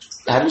whole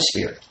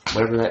hemisphere,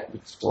 whatever that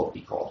would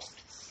be called.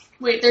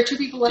 Wait, there are 2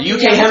 people left The in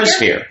UK the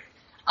hemisphere.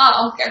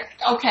 Oh, okay.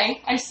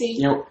 Okay, I see.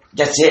 You know,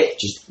 that's it.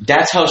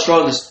 That's how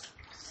strong this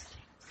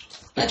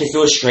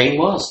particular strain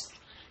was.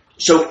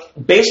 So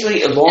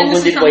basically, a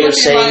long-winded way of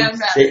saying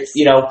that,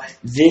 you know,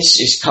 this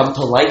has come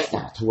to life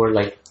now, to where,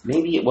 like,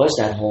 maybe it was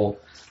that whole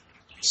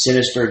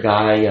sinister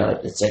guy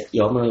that's like,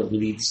 yo, I'm going to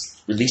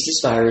release this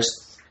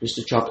virus,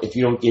 Mr. Trump, if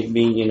you don't give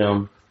me, you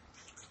know,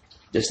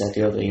 this, that,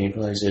 the other thing. And he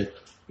probably said,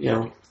 you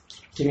know,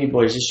 Timmy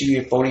boy, is this you,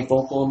 your phony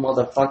phone call,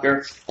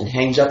 motherfucker? And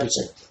hangs up and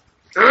said,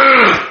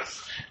 ugh!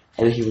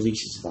 And then he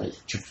releases the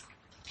virus.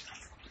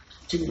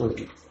 Timmy boy,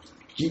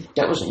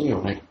 that wasn't you,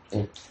 right?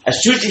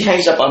 As soon as he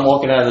hangs up, I'm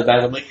walking out of the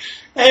bathroom. I'm like,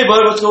 hey,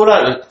 bud, what's going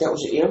on? Like, that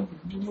was it, you know?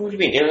 What do you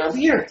mean? I'm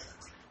here.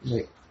 He's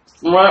like,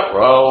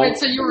 row. Wait,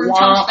 so you were in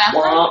Trump's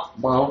bathroom?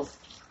 Well,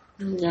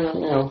 you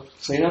know,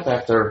 clean up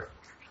after.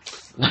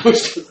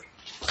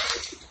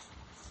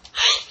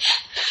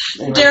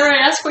 Anyway. Dare I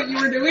ask what you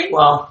were doing?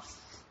 Well,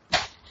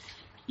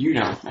 you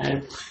know,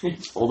 man.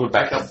 Fold it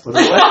back up, put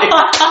it away.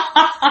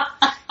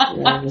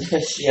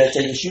 Yeah,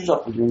 take your shoes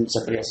off when you're in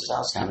somebody else's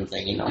house, kind of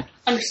thing, you know.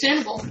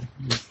 Understandable.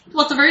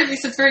 Well, at the very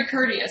least, it's very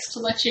courteous to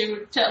let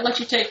you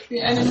take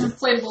an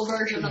inflatable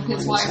version of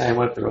his wife. I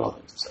went through all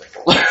this.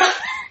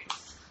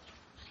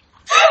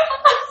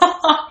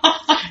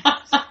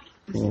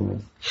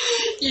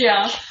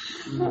 Yeah.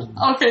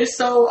 Okay,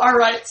 so all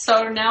right,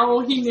 so now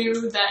he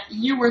knew that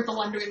you weren't the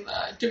one doing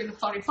the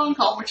phony phone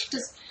call. Which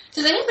does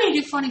anybody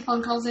do phony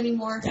phone calls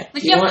anymore?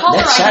 Like you have caller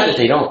That's sad ID. that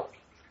they don't,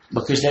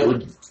 because that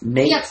would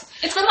make. Yeah,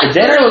 it's been like.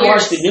 Then I would 30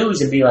 watch the years.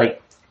 news and be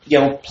like, you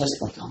know,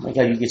 pleasant, like, oh my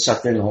god, you get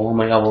sucked in. Oh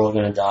my god, we're all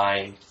gonna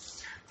die.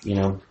 You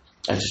know,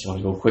 I just want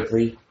to go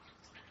quickly,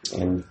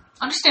 and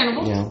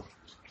Understandable. you know,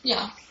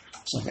 Yeah.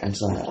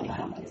 it's not how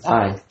I'm gonna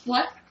die.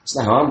 What? It's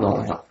not how I'm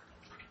going out.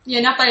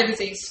 Yeah, not by a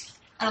disease.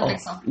 I don't think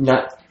so.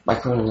 Not by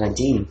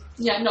COVID-19.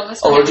 Yeah, no,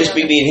 that's. Oh, it'll just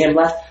be me and him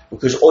left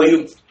because all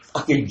you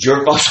fucking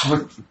jerk offs are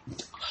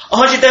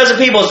 100,000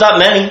 people. It's not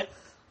many,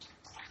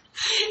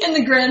 in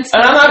the grand.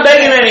 and I'm not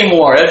begging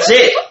anymore. That's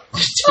it.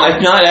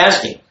 I'm not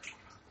asking.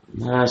 I'm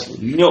not asking.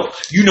 You know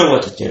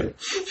what to do.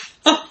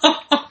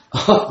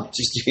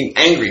 Just being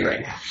angry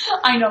right now.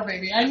 I know,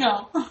 baby. I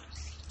know.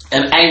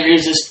 And angry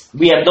is just,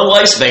 we have no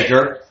ice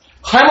maker.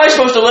 How am I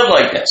supposed to live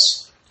like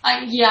this?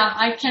 I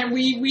can't.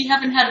 We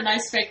haven't had an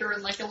ice maker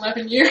in like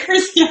 11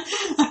 years.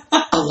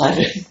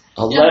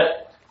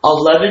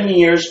 11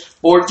 years,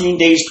 14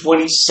 days,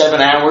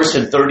 27 hours,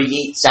 and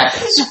 38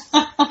 seconds.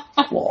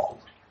 Long.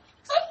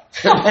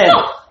 Man,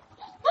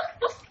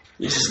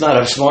 this is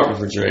not a smart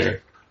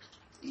refrigerator.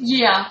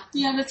 Yeah,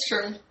 that's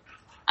true.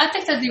 I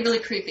think that'd be really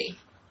creepy.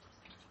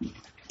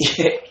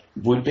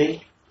 Would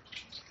be?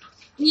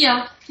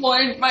 Yeah. Well,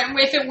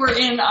 if it were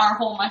in our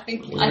home, I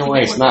think. No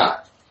way, it's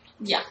not.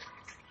 Yeah.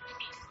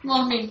 Well,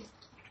 I mean,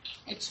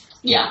 it's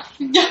yeah.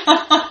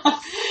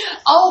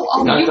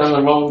 oh, knocked on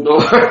the wrong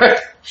door.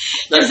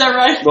 Is that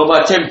right?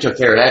 Robot Tim took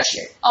care of that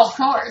shit. Oh, of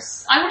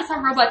course. I would have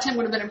thought Robot Tim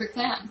would have been a big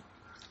fan.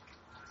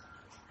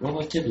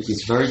 Robot Tim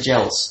is very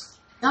jealous.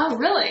 Oh,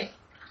 really?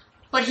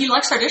 But he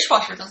likes our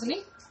dishwasher, doesn't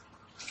he?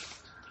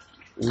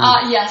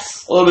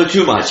 Yes. A little bit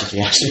too much, if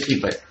you ask me,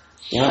 but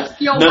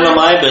none of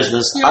my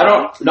business. I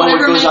don't know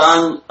what goes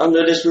on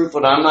under this roof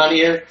when I'm not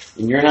here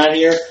and you're not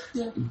here.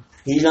 Yeah.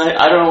 He's not.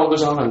 I don't know what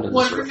goes on under this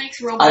whatever roof.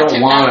 Makes Robot I don't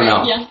Tim want to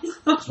know. Yeah.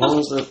 As long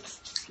as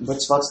the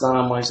spot's not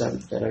on my side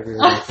of the bed, I really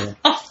don't care.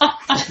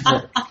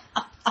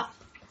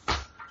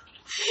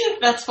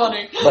 That's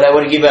funny. But I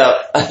want to give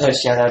a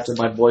shout out to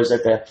my boys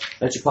at the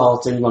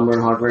Metropolitan Lumber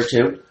and Hardware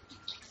too.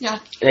 Yeah.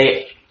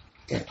 They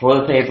have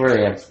toilet paper.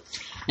 They have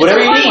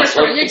whatever you need.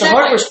 It's a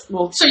hardware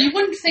store. So you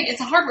wouldn't think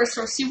it's a hardware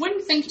store. So you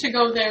wouldn't think to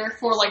go there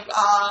for like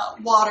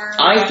water.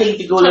 I think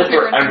to go there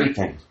for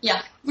everything.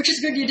 Yeah, which is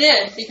good you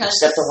did because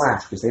except the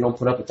laugh because they don't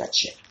put up with that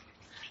shit.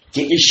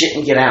 Get your shit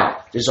and get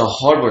out. There's a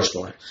hardware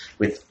store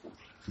with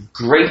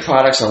great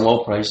products on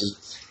low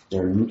prices.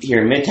 They're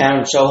here in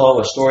Midtown, Soho,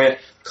 Astoria,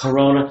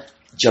 Corona,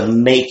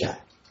 Jamaica.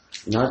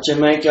 Not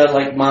Jamaica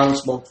like Mom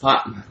smoked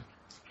pot.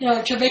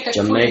 Yeah, Jamaica.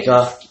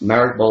 Jamaica,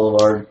 Merrick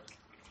Boulevard,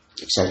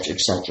 etc.,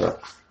 etc.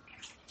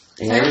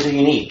 And everything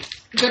you need.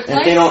 Good place. And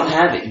if they don't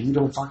have it, you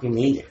don't fucking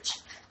need it.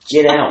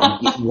 Get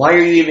out. Why are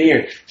you even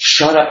here?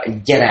 Shut up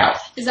and get out.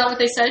 Is that what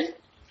they said?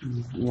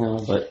 No,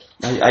 but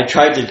I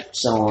tried to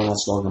sell on that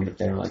slogan, but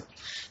they're like,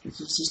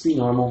 just be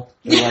normal.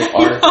 They're like,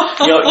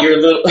 you're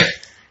a little,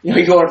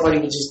 you go on funny,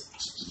 but just,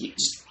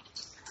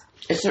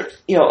 if they're,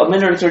 a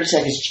minute or 30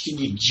 seconds, can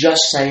you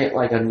just say it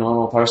like a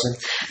normal person?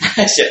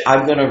 I said,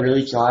 I'm going to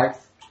really try.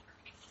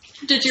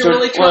 Did you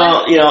really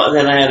try? Well,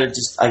 then I had to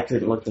I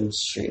couldn't look them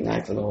straight in the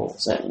eye for the whole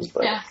sentence,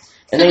 but. Yeah.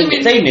 And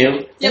they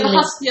knew. Yeah,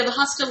 the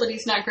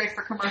hostility's not great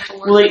for commercial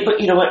work. Well, but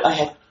you know what? I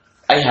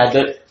had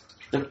the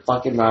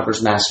fucking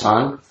robber's mask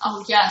on.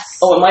 Oh, yes.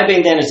 Oh, and my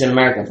bandana's an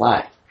American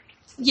flag.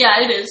 Yeah,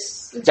 it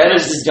is. That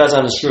is the God's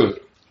honest truth.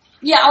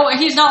 Yeah,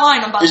 he's not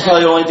lying about that. It's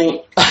probably the only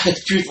thing, the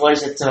truthful I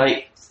said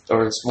tonight,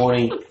 or this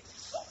morning,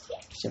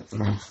 except for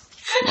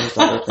most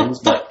other things,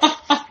 but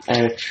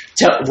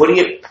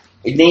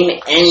name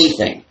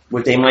anything,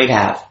 what they might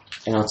have,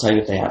 and I'll tell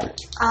you if they have it.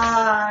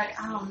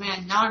 Oh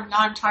man, now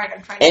I'm tired.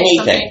 I'm trying to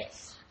anything.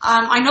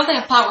 I know they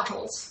have power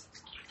tools.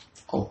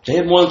 Oh, they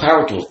have more than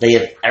power tools. They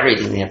have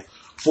everything. They have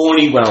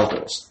 40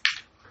 welders.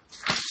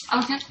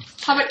 Okay.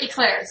 How about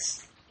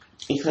eclairs?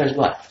 Eclairs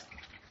what?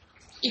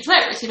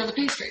 Eclairs, the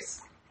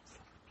pastries.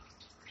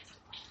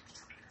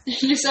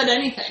 You said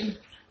anything.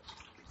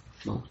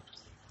 Well,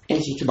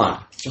 anything, come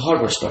on. It's a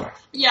hardware store.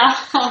 Yeah,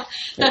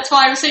 that's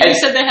why I was saying you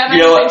said they have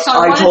anything. Know what? So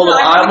I told them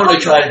I'm going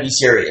to try to be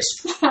serious.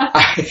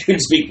 I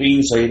couldn't speak for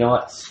you, so you know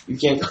what? You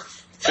can't go.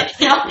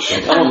 Yeah. You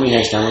can't come with me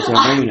next time.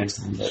 I'll bring you next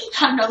time. But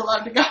I'm not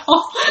allowed to go.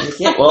 You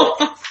can't. Well,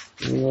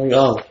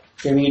 you're like,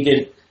 Timmy, you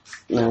did.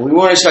 No, we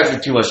weren't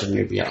expecting too much from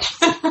you, to be honest.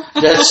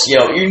 That's,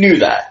 you knew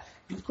that.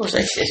 Of course I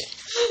did.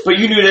 But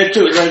you knew that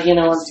too. It's like,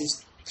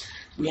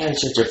 we had to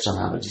switch up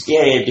somehow. Just, do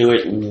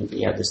it, and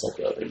this, that,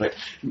 the other. But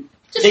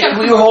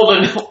we were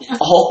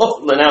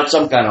holding out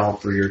some kind of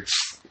hope for your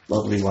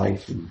lovely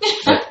wife.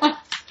 But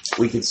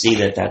we could see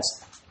that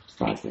that's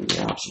probably going to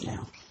be an option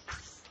now.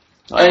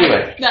 So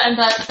anyway. And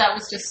that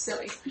was just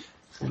silly.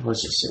 It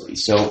was just silly.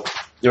 So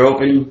they're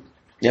open,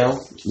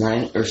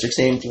 9 or 6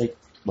 a.m. to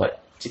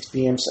 6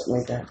 p.m., something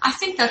like that. I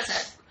think that's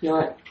it. You know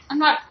what? I'm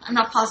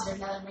not positive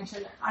now that I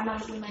mentioned it. I know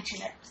that we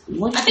mentioned it.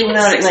 What are you doing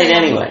out at night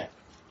anyway?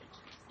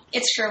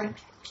 It's true.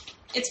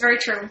 It's very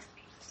true.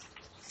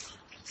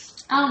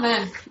 Oh,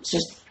 man. It's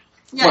just...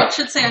 Yeah, what? It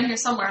should say on here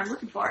somewhere. I'm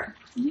looking for it.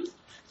 Mm-hmm.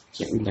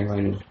 Can't read that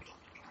right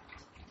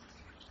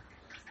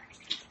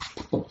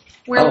now.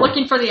 We're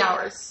looking for the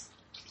hours.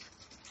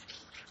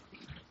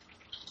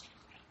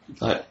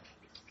 But...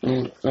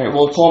 all right,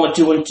 we'll call them at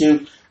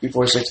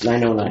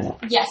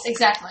 212-346-9090. Yes,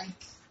 exactly.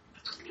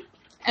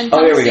 And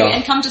here we go.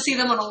 And come to see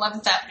them on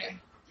 11th Avenue.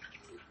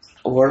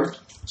 Or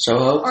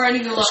Soho, or any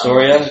of the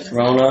Astoria,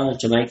 Corona,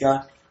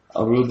 Jamaica,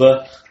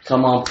 Aruba.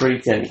 Come on, pretty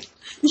Timmy.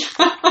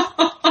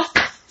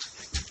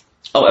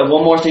 And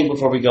one more thing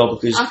before we go,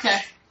 because okay,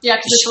 yeah,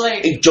 because it's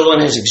late.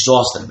 Jolene has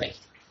exhausted me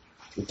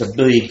with the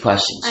billion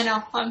questions. I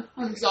know, I'm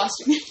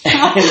exhausted.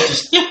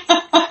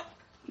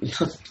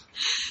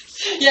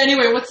 Yeah,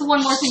 anyway, what's the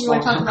one more thing you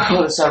want to talk about?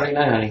 Oh, Saturday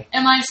night, honey.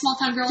 Am I a small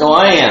town girl? No,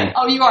 I am.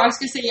 Oh, you are? I was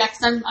going to say, yeah,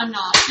 because I'm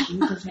not.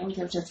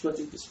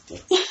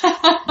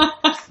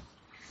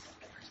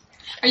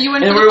 Are you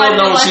in for the fight of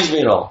no your one life? sees me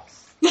at all.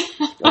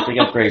 Don't think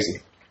I'm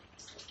crazy.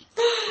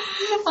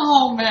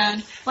 Oh,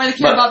 man. Why do you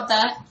care about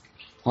that?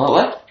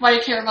 What? Why do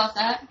you care about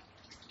that?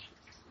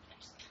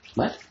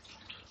 What?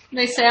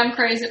 They say I'm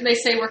crazy. They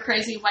say we're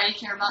crazy. Why do you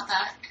care about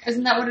that?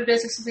 Isn't that what it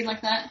is or something like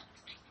that?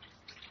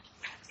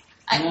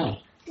 I know.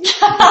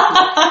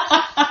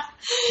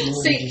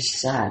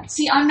 It's sad.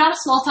 See, I'm not a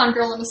small town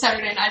girl on a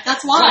Saturday night.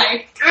 That's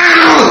why.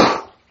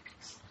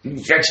 You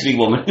vexed me,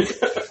 woman.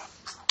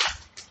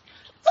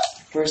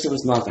 First, it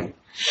was nothing.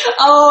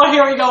 Oh,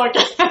 here we go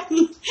again.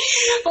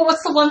 But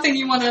what's the one thing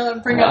you want to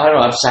bring up? I don't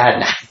know. I'm sad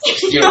now.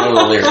 You don't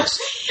know the lyrics.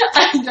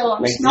 I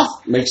don't.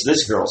 Makes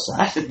this girl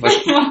sad. But,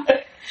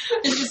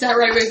 Is that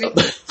right, baby?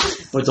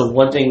 but the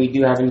one thing we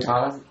do have in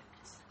common,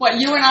 What,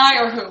 you and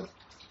I, or who?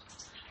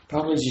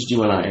 probably just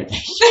you and I,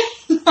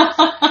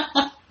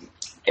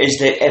 is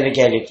that, and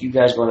again, if you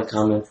guys want to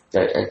comment,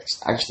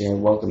 actually I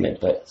welcome it,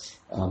 but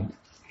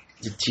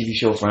the TV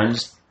show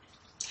Friends.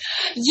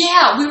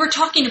 Yeah, we were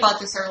talking about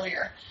this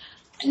earlier.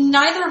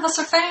 Neither of us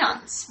are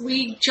fans.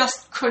 We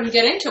just couldn't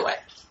get into it.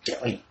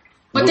 Like,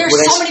 But there's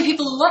so many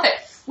people who love it.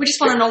 We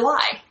just want to know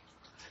why.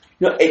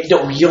 No,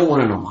 we don't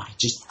want to know why.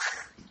 Just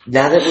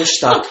now that we're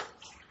stuck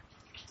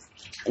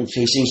and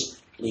facing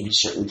maybe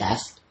certain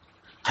death,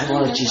 I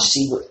want to just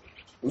see what.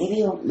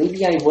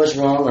 Maybe I was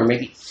wrong, or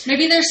maybe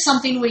there's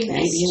something we missed.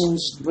 Maybe it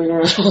was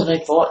bigger than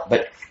I thought,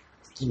 but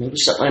maybe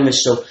something I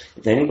missed. So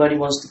if anybody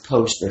wants to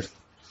post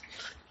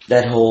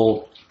that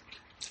whole,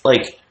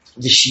 like,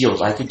 The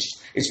Shield,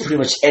 it's pretty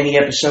much any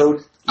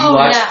episode you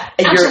watch, yeah,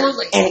 and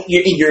absolutely.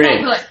 You're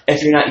in. Good.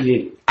 If you're not,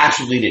 you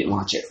absolutely didn't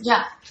watch it.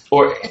 Yeah.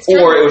 Or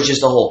it was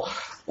just a whole,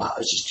 wow,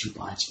 it's just too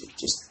much.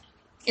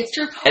 It's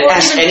true. And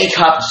ask any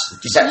cop,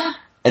 yeah.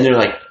 And they're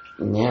like,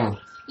 yeah.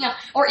 Yeah,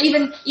 or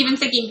even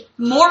thinking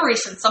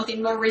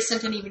something more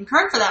recent and even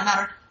current for that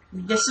matter,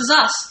 This Is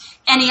Us.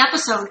 Any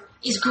episode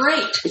is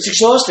great. It's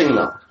exhausting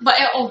though. But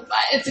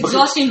it's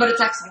exhausting, but it's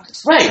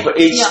excellent. Right, but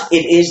it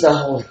is the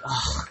whole, like,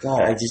 oh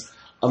God,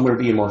 I'm going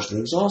to be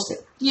emotionally exhausted.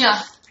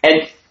 Yeah.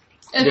 And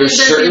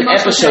there's certain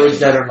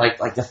episodes that are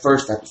like the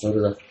first episode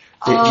of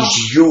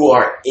just you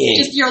are in.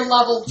 Just your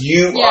level.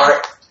 You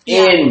are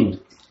in.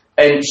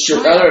 And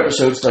other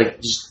episodes,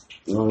 like, just,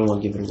 I don't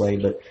want to give it away,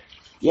 but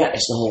yeah,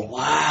 it's the whole,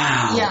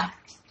 wow. Yeah.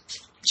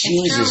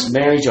 Jesus,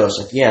 Mary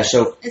Joseph. Yeah,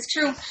 so. It's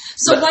true.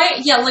 So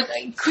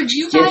could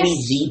you guys. Give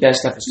me the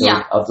best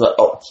episode of the.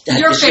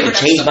 Your favorite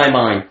episode. Changed my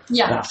mind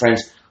about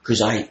Friends,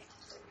 because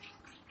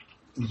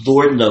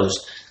Lord knows,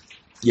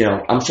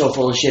 I'm so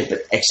full of shit, but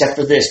except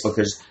for this,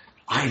 because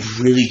I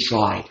really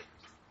tried.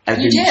 I've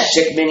been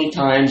sick many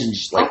times and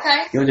just like,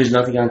 there's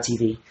nothing on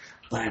TV,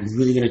 but I'm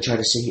really going to try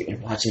to sit here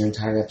and watch an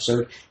entire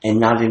episode and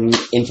not an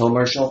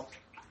infomercial.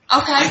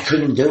 Okay. I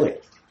couldn't do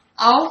it.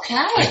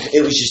 Okay.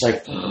 It was just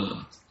like,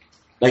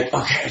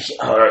 okay,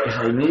 all right, if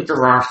I need to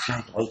laugh,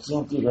 I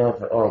can't do that,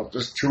 but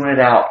just tune it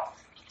out.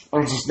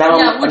 Or just now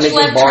I'm making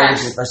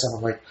bargains with myself.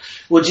 I'm like,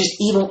 well, just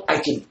even,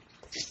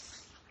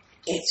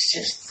 it's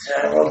just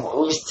terrible.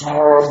 It was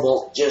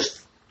terrible.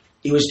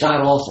 It was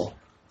god awful.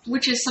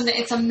 Which is something,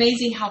 it's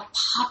amazing how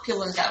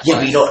popular that was.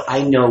 Yeah, but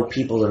I know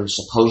people that are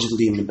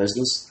supposedly in the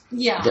business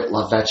that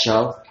love that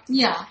show.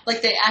 Yeah,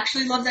 like they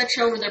actually love that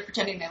show or they're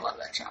pretending they love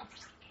that show.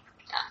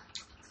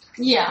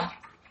 Yeah.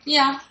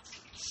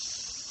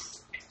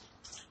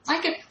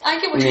 I get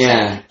what you're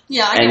saying.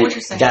 Yeah, I get what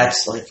you're saying.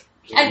 That's like,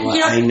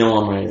 I know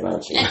I'm right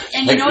about you.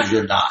 And you know what?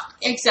 You're not.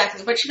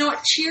 Exactly. But you know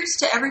what? Cheers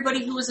to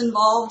everybody who was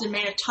involved and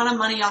made a ton of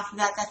money off of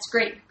that. That's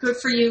great. Good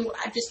for you.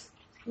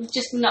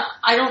 Just not.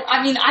 I've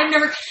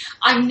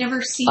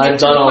never seen. I've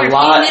done a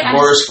lot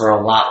worse for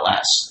a lot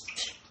less.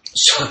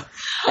 So,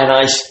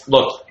 and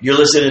look, you're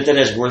listening to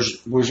this.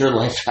 Where's your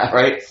life at,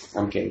 right?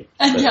 I'm kidding.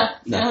 Yeah,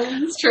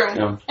 it's true.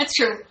 No. It's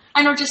true.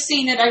 I know. Just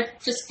seeing it, I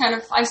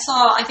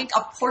saw, I think,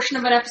 a portion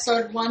of an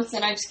episode once,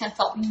 and I just kind of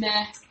felt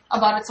meh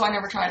about it, so I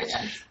never tried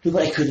again. But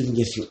I couldn't even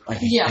get through. I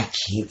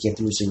can't get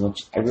through a single.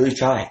 I really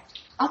tried.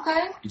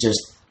 Okay.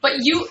 But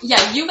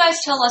you guys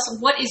tell us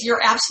what is your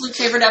absolute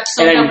favorite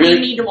episode that we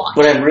need to watch.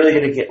 But I'm really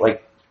going to get,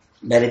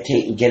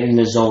 meditate and get in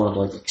the zone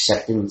of,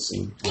 acceptance.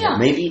 And,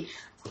 maybe,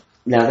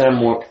 now that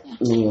I'm a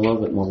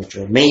little bit more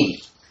mature,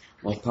 maybe.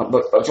 But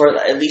for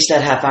at least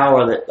that half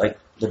hour that,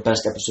 the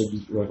best episode,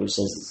 whoever says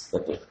is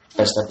the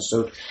best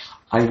episode,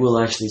 I will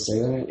actually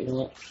say, all right, you know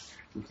what?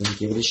 I'm going to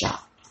give it a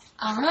shot.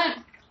 All right.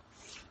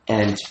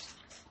 And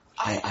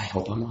I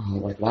hope I'm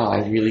wrong. Wow,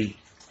 I really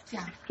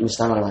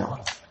missed out on that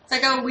one. It's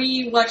like,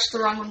 we watched the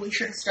wrong one. We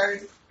should have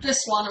started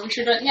this one, and we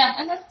should have,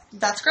 and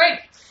that's great.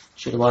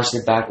 Should have watched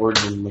it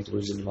backwards and went to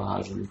Wizard of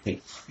Oz and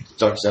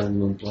Dark Side of the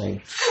Moon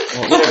playing.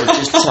 Well, whatever.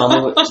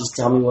 Just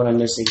tell me what I'm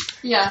missing.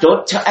 Yeah.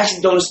 Don't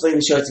explain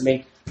the show to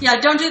me. Yeah,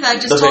 don't do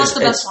that. Just tell us the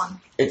best one.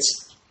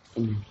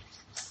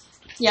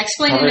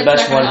 Explain it. The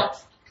best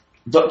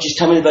one. Just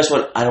tell me the best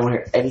one. I don't want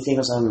to hear anything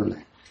else other than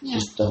that. Yeah.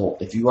 Just the whole.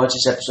 If you watch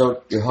this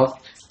episode, you're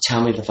hooked.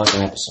 Tell me the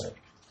fucking episode.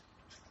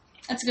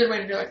 That's a good way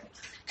to do it.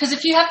 Because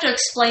if you have to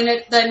explain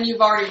it, then you've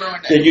already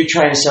ruined it. Then you're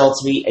trying to sell it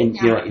to me, and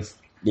if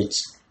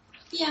it's.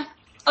 Yeah,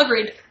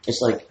 agreed.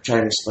 It's like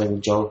trying to explain a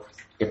joke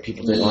if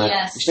people didn't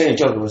laugh. Explaining a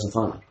joke, it wasn't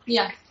funny.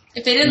 Yeah,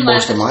 if they didn't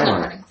laugh, most of mine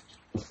aren't.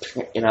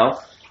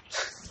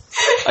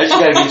 I just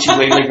gotta get you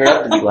way bigger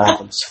up to be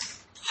laughing.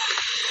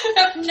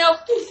 Nope.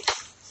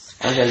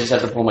 I just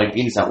have to pull my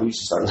penis out. We used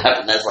to start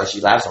laughing. That's why she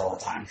laughs all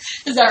the time.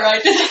 Is that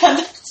right?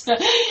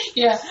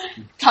 Yeah,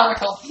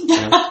 comical.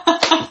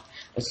 Yeah.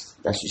 That's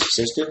what she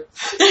says too.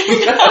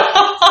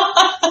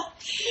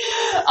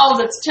 Oh,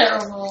 that's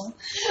terrible.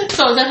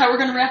 So is that how we're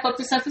going to wrap up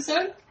this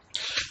episode?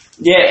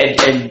 Yeah,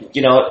 and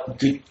you know,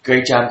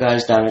 great job,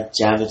 guys, down at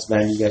Javits,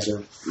 man. You guys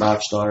are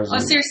rock stars. Oh,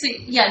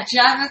 seriously, yeah,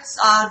 Javits,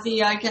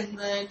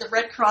 the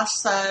Red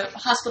Cross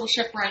hospital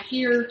ship right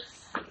here.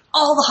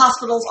 All the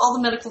hospitals, all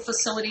the medical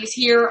facilities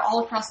here,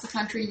 all across the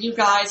country. You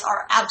guys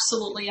are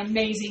absolutely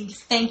amazing.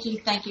 Thank you,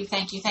 thank you,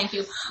 thank you, thank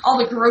you. All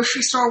the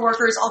grocery store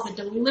workers, all the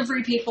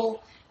delivery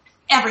people,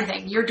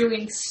 everything. You're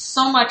doing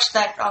so much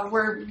that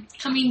we're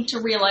coming to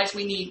realize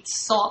we need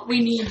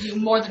you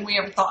more than we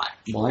ever thought.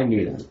 Well, I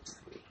knew that.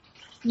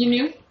 You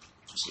knew?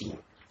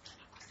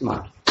 Come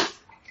on.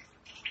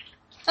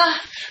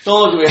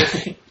 Don't look at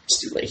me. It's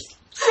too late.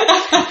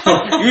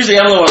 Usually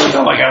I'm the one like,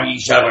 oh my god, you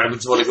shut up, I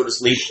just want to go to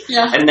sleep.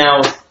 Yeah. And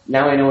now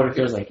I know what it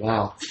feels like.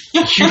 Wow.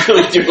 You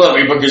really do love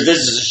me because this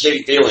is a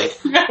shitty feeling.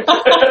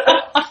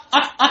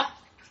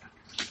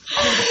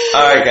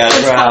 Alright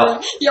guys, we're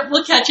out. Yep,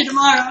 we'll catch you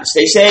tomorrow.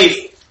 Stay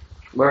safe.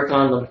 Wear a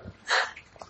condom.